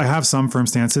 I have some firm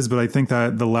stances, but I think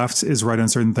that the left is right on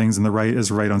certain things and the right is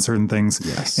right on certain things.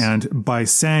 Yes. And by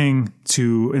saying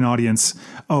to an audience,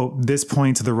 oh, this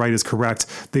point to the right is correct,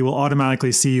 they will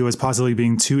automatically see you as possibly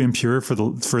being too impure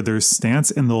for their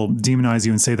stance, and they'll demonize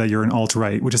you and say that you're an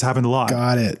alt-right, which has happened a lot.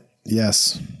 Got it.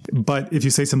 Yes. But if you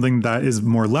say something that is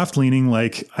more left-leaning,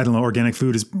 like, I don't know, organic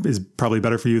food is probably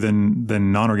better for you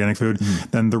than non-organic food,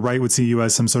 then the right would see you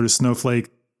as some sort of snowflake.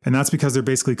 And that's because they're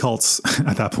basically cults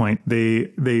at that point.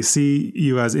 They see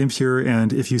you as impure,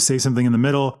 and if you say something in the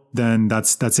middle, then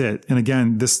that's it. And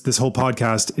again, this whole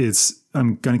podcast is,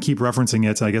 I'm going to keep referencing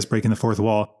it, I guess, breaking the fourth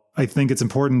wall. I think it's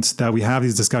important that we have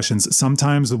these discussions.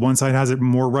 Sometimes the one side has it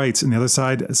more right and the other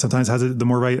side sometimes has it the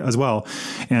more right as well.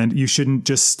 And you shouldn't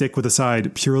just stick with a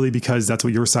side purely because that's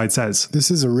what your side says. This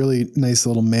is a really nice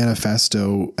little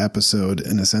manifesto episode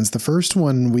in a sense. The first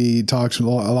one, we talked a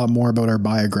lot more about our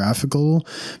biographical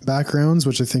backgrounds,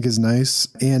 which I think is nice.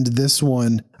 And this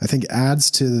one, I think,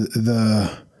 adds to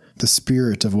the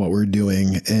spirit of what we're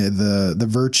doing, the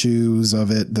virtues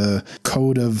of it, the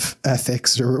code of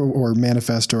ethics or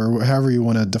manifesto or however you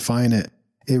want to define it.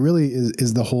 It really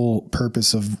is the whole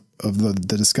purpose of the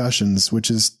discussions, which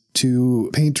is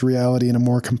to paint reality in a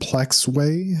more complex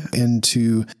way and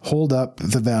to hold up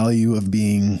the value of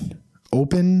being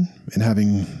open and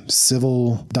having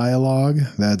civil dialogue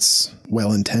that's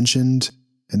well-intentioned,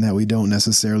 and that we don't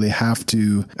necessarily have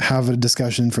to have a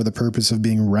discussion for the purpose of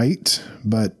being right,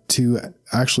 but to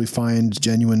actually find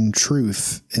genuine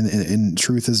truth. And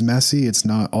truth is messy. It's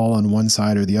not all on one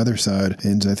side or the other side.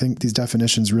 And I think these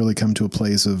definitions really come to a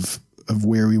place of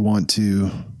where we want to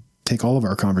take all of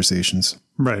our conversations.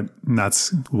 Right. And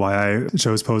that's why I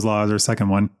chose Poe's Law as our second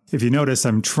one. If you notice,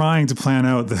 I'm trying to plan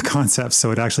out the concepts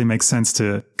so it actually makes sense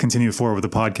to continue forward with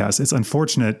the podcast. It's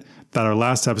unfortunate that our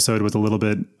last episode was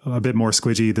a bit more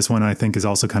squidgy. This one, I think, is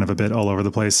also kind of a bit all over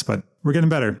the place, but we're getting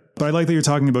better. But I like that you're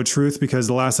talking about truth, because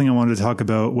the last thing I wanted to talk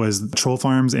about was troll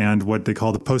farms and what they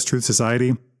call the post-truth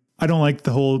society. I don't like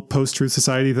the whole post-truth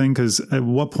society thing, because at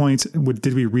what point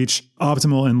did we reach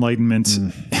optimal enlightenment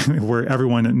where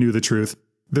everyone knew the truth?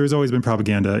 There's always been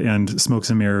propaganda and smokes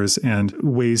and mirrors and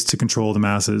ways to control the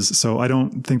masses. So I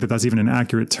don't think that that's even an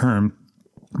accurate term.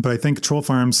 But I think troll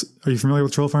farms, are you familiar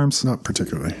with troll farms? Not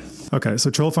particularly. Okay, so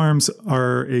troll farms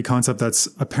are a concept that's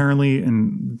apparently,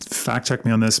 and fact check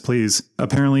me on this, please,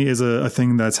 apparently is a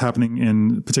thing that's happening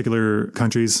in particular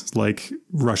countries like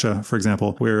Russia, for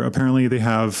example, where apparently they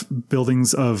have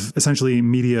buildings of essentially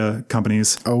media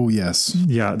companies. Oh, yes.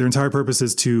 Yeah, their entire purpose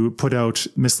is to put out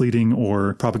misleading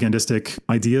or propagandistic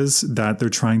ideas that they're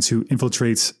trying to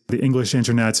infiltrate the English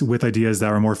internet with ideas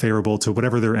that are more favorable to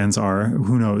whatever their ends are.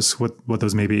 Who knows what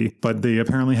those may be. But they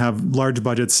apparently have large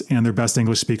budgets and their best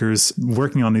English speakers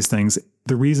working on these things.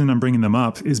 The reason I'm bringing them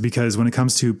up is because when it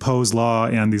comes to Poe's Law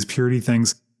and these purity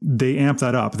things, they amp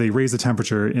that up. They raise the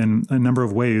temperature in a number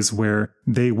of ways where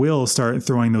they will start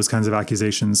throwing those kinds of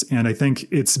accusations. And I think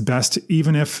it's best,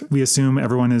 even if we assume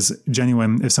everyone is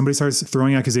genuine, if somebody starts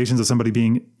throwing accusations of somebody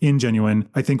being ingenuine,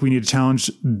 I think we need to challenge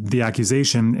the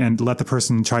accusation and let the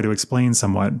person try to explain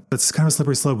somewhat. That's kind of a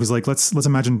slippery slope, because like, let's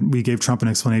imagine we gave Trump an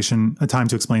explanation, a time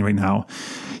to explain right now.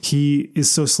 He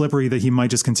is so slippery that he might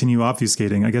just continue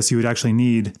obfuscating. I guess you would actually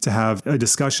need to have a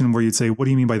discussion where you'd say, what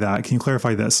do you mean by that? Can you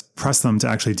clarify this? Press them to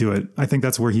actually do it. I think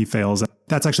that's where he fails.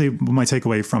 That's actually my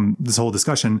takeaway from this whole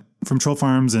discussion. From troll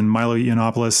farms and Milo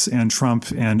Yiannopoulos and Trump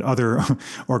and other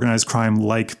organized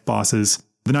crime-like bosses,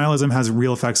 the nihilism has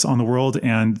real effects on the world.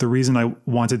 And the reason I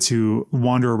wanted to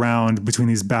wander around between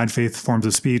these bad faith forms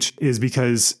of speech is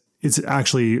because it's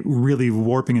actually really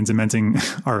warping and dementing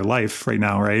our life right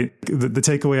now, right? The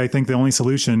takeaway, I think the only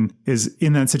solution is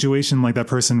in that situation, like that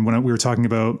person when we were talking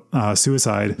about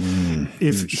suicide,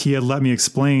 if he had let me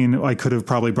explain, I could have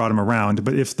probably brought him around.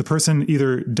 But if the person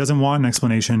either doesn't want an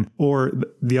explanation or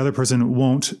the other person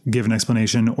won't give an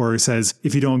explanation or says,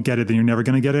 if you don't get it, then you're never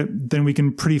going to get it, then we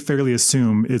can pretty fairly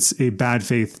assume it's a bad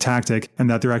faith tactic and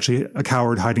that they're actually a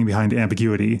coward hiding behind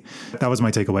ambiguity. That was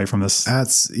my takeaway from this.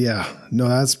 That's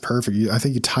perfect. I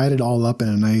think you tied it all up in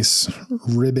a nice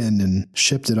ribbon and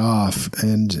shipped it off.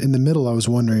 And in the middle, I was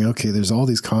wondering, okay, there's all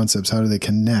these concepts. How do they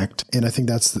connect? And I think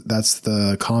that's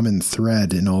the common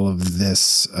thread in all of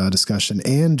this discussion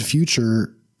and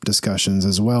future discussions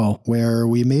as well, where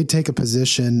we may take a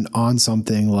position on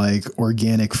something like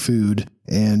organic food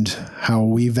and how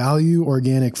we value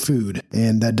organic food.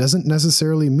 And that doesn't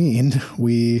necessarily mean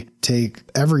we take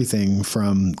everything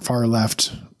from far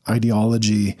left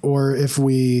ideology, or if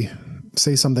we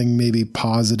say something maybe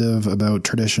positive about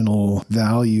traditional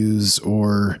values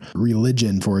or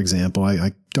religion, for example.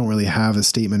 I don't really have a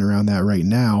statement around that right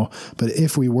now, but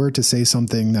if we were to say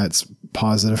something that's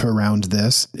positive around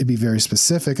this, it'd be very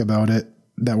specific about it,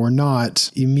 that we're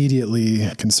not immediately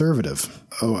conservative.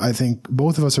 I think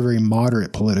both of us are very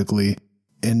moderate politically.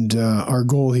 And our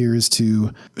goal here is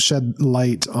to shed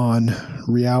light on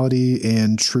reality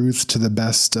and truth to the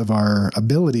best of our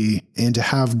ability and to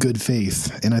have good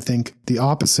faith. And I think the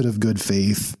opposite of good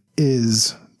faith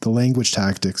is the language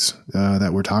tactics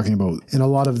that we're talking about. And a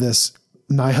lot of this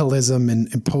nihilism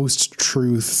and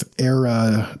post-truth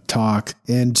era talk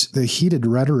and the heated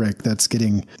rhetoric that's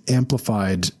getting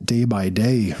amplified day by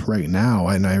day right now.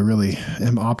 And I really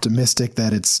am optimistic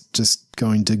that it's just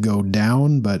going to go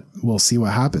down, but we'll see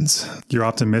what happens. You're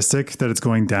optimistic that it's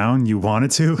going down? You want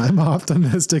it to? I'm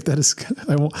optimistic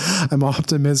I'm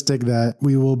optimistic that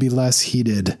we will be less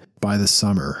heated by the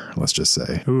summer, let's just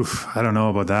say. Oof, I don't know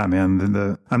about that,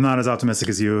 man. I'm not as optimistic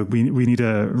as you. We need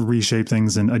to reshape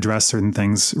things and address certain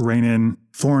things, rein in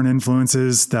foreign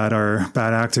influences that are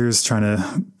bad actors trying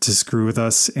to screw with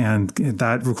us. And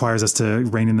that requires us to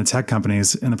rein in the tech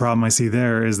companies. And the problem I see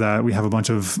there is that we have a bunch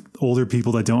of older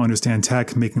people that don't understand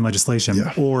tech making legislation,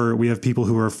 or we have people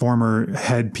who are former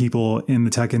head people in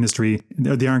the tech industry.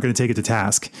 They aren't going to take it to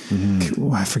task.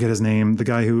 Mm-hmm. I forget his name. The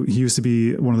guy he used to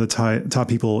be one of the top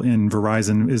people in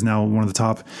Verizon is now one of the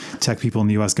top tech people in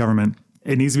the US government.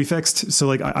 It needs to be fixed. So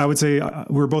like, I would say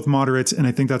we're both moderate. And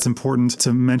I think that's important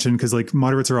to mention because like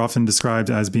moderates are often described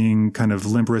as being kind of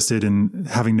limp-wristed and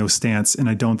having no stance. And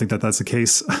I don't think that that's the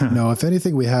case. No, if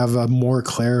anything, we have a more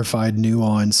clarified,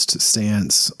 nuanced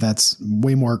stance that's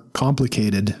way more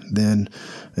complicated than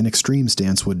an extreme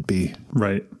stance would be.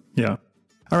 Right. Yeah.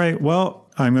 All right.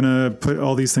 Well, I'm going to put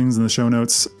all these things in the show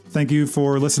notes. Thank you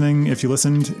for listening if you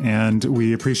listened, and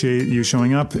we appreciate you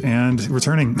showing up and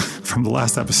returning from the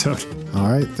last episode. All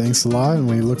right. Thanks a lot. And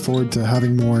we look forward to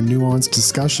having more nuanced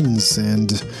discussions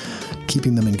and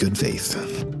keeping them in good faith.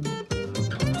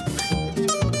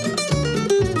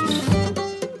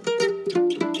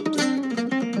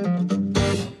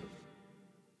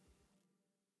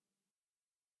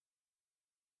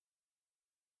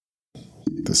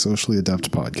 The Socially Adept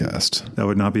Podcast. That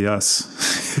would not be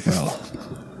us. Well,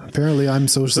 apparently I'm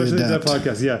socially adept.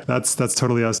 Podcast. Yeah, that's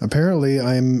totally us. Apparently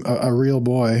I'm a real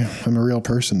boy. I'm a real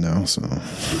person now. So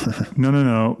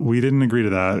no. We didn't agree to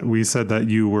that. We said that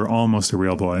you were almost a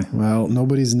real boy. Well,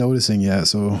 nobody's noticing yet,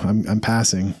 so I'm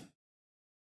passing.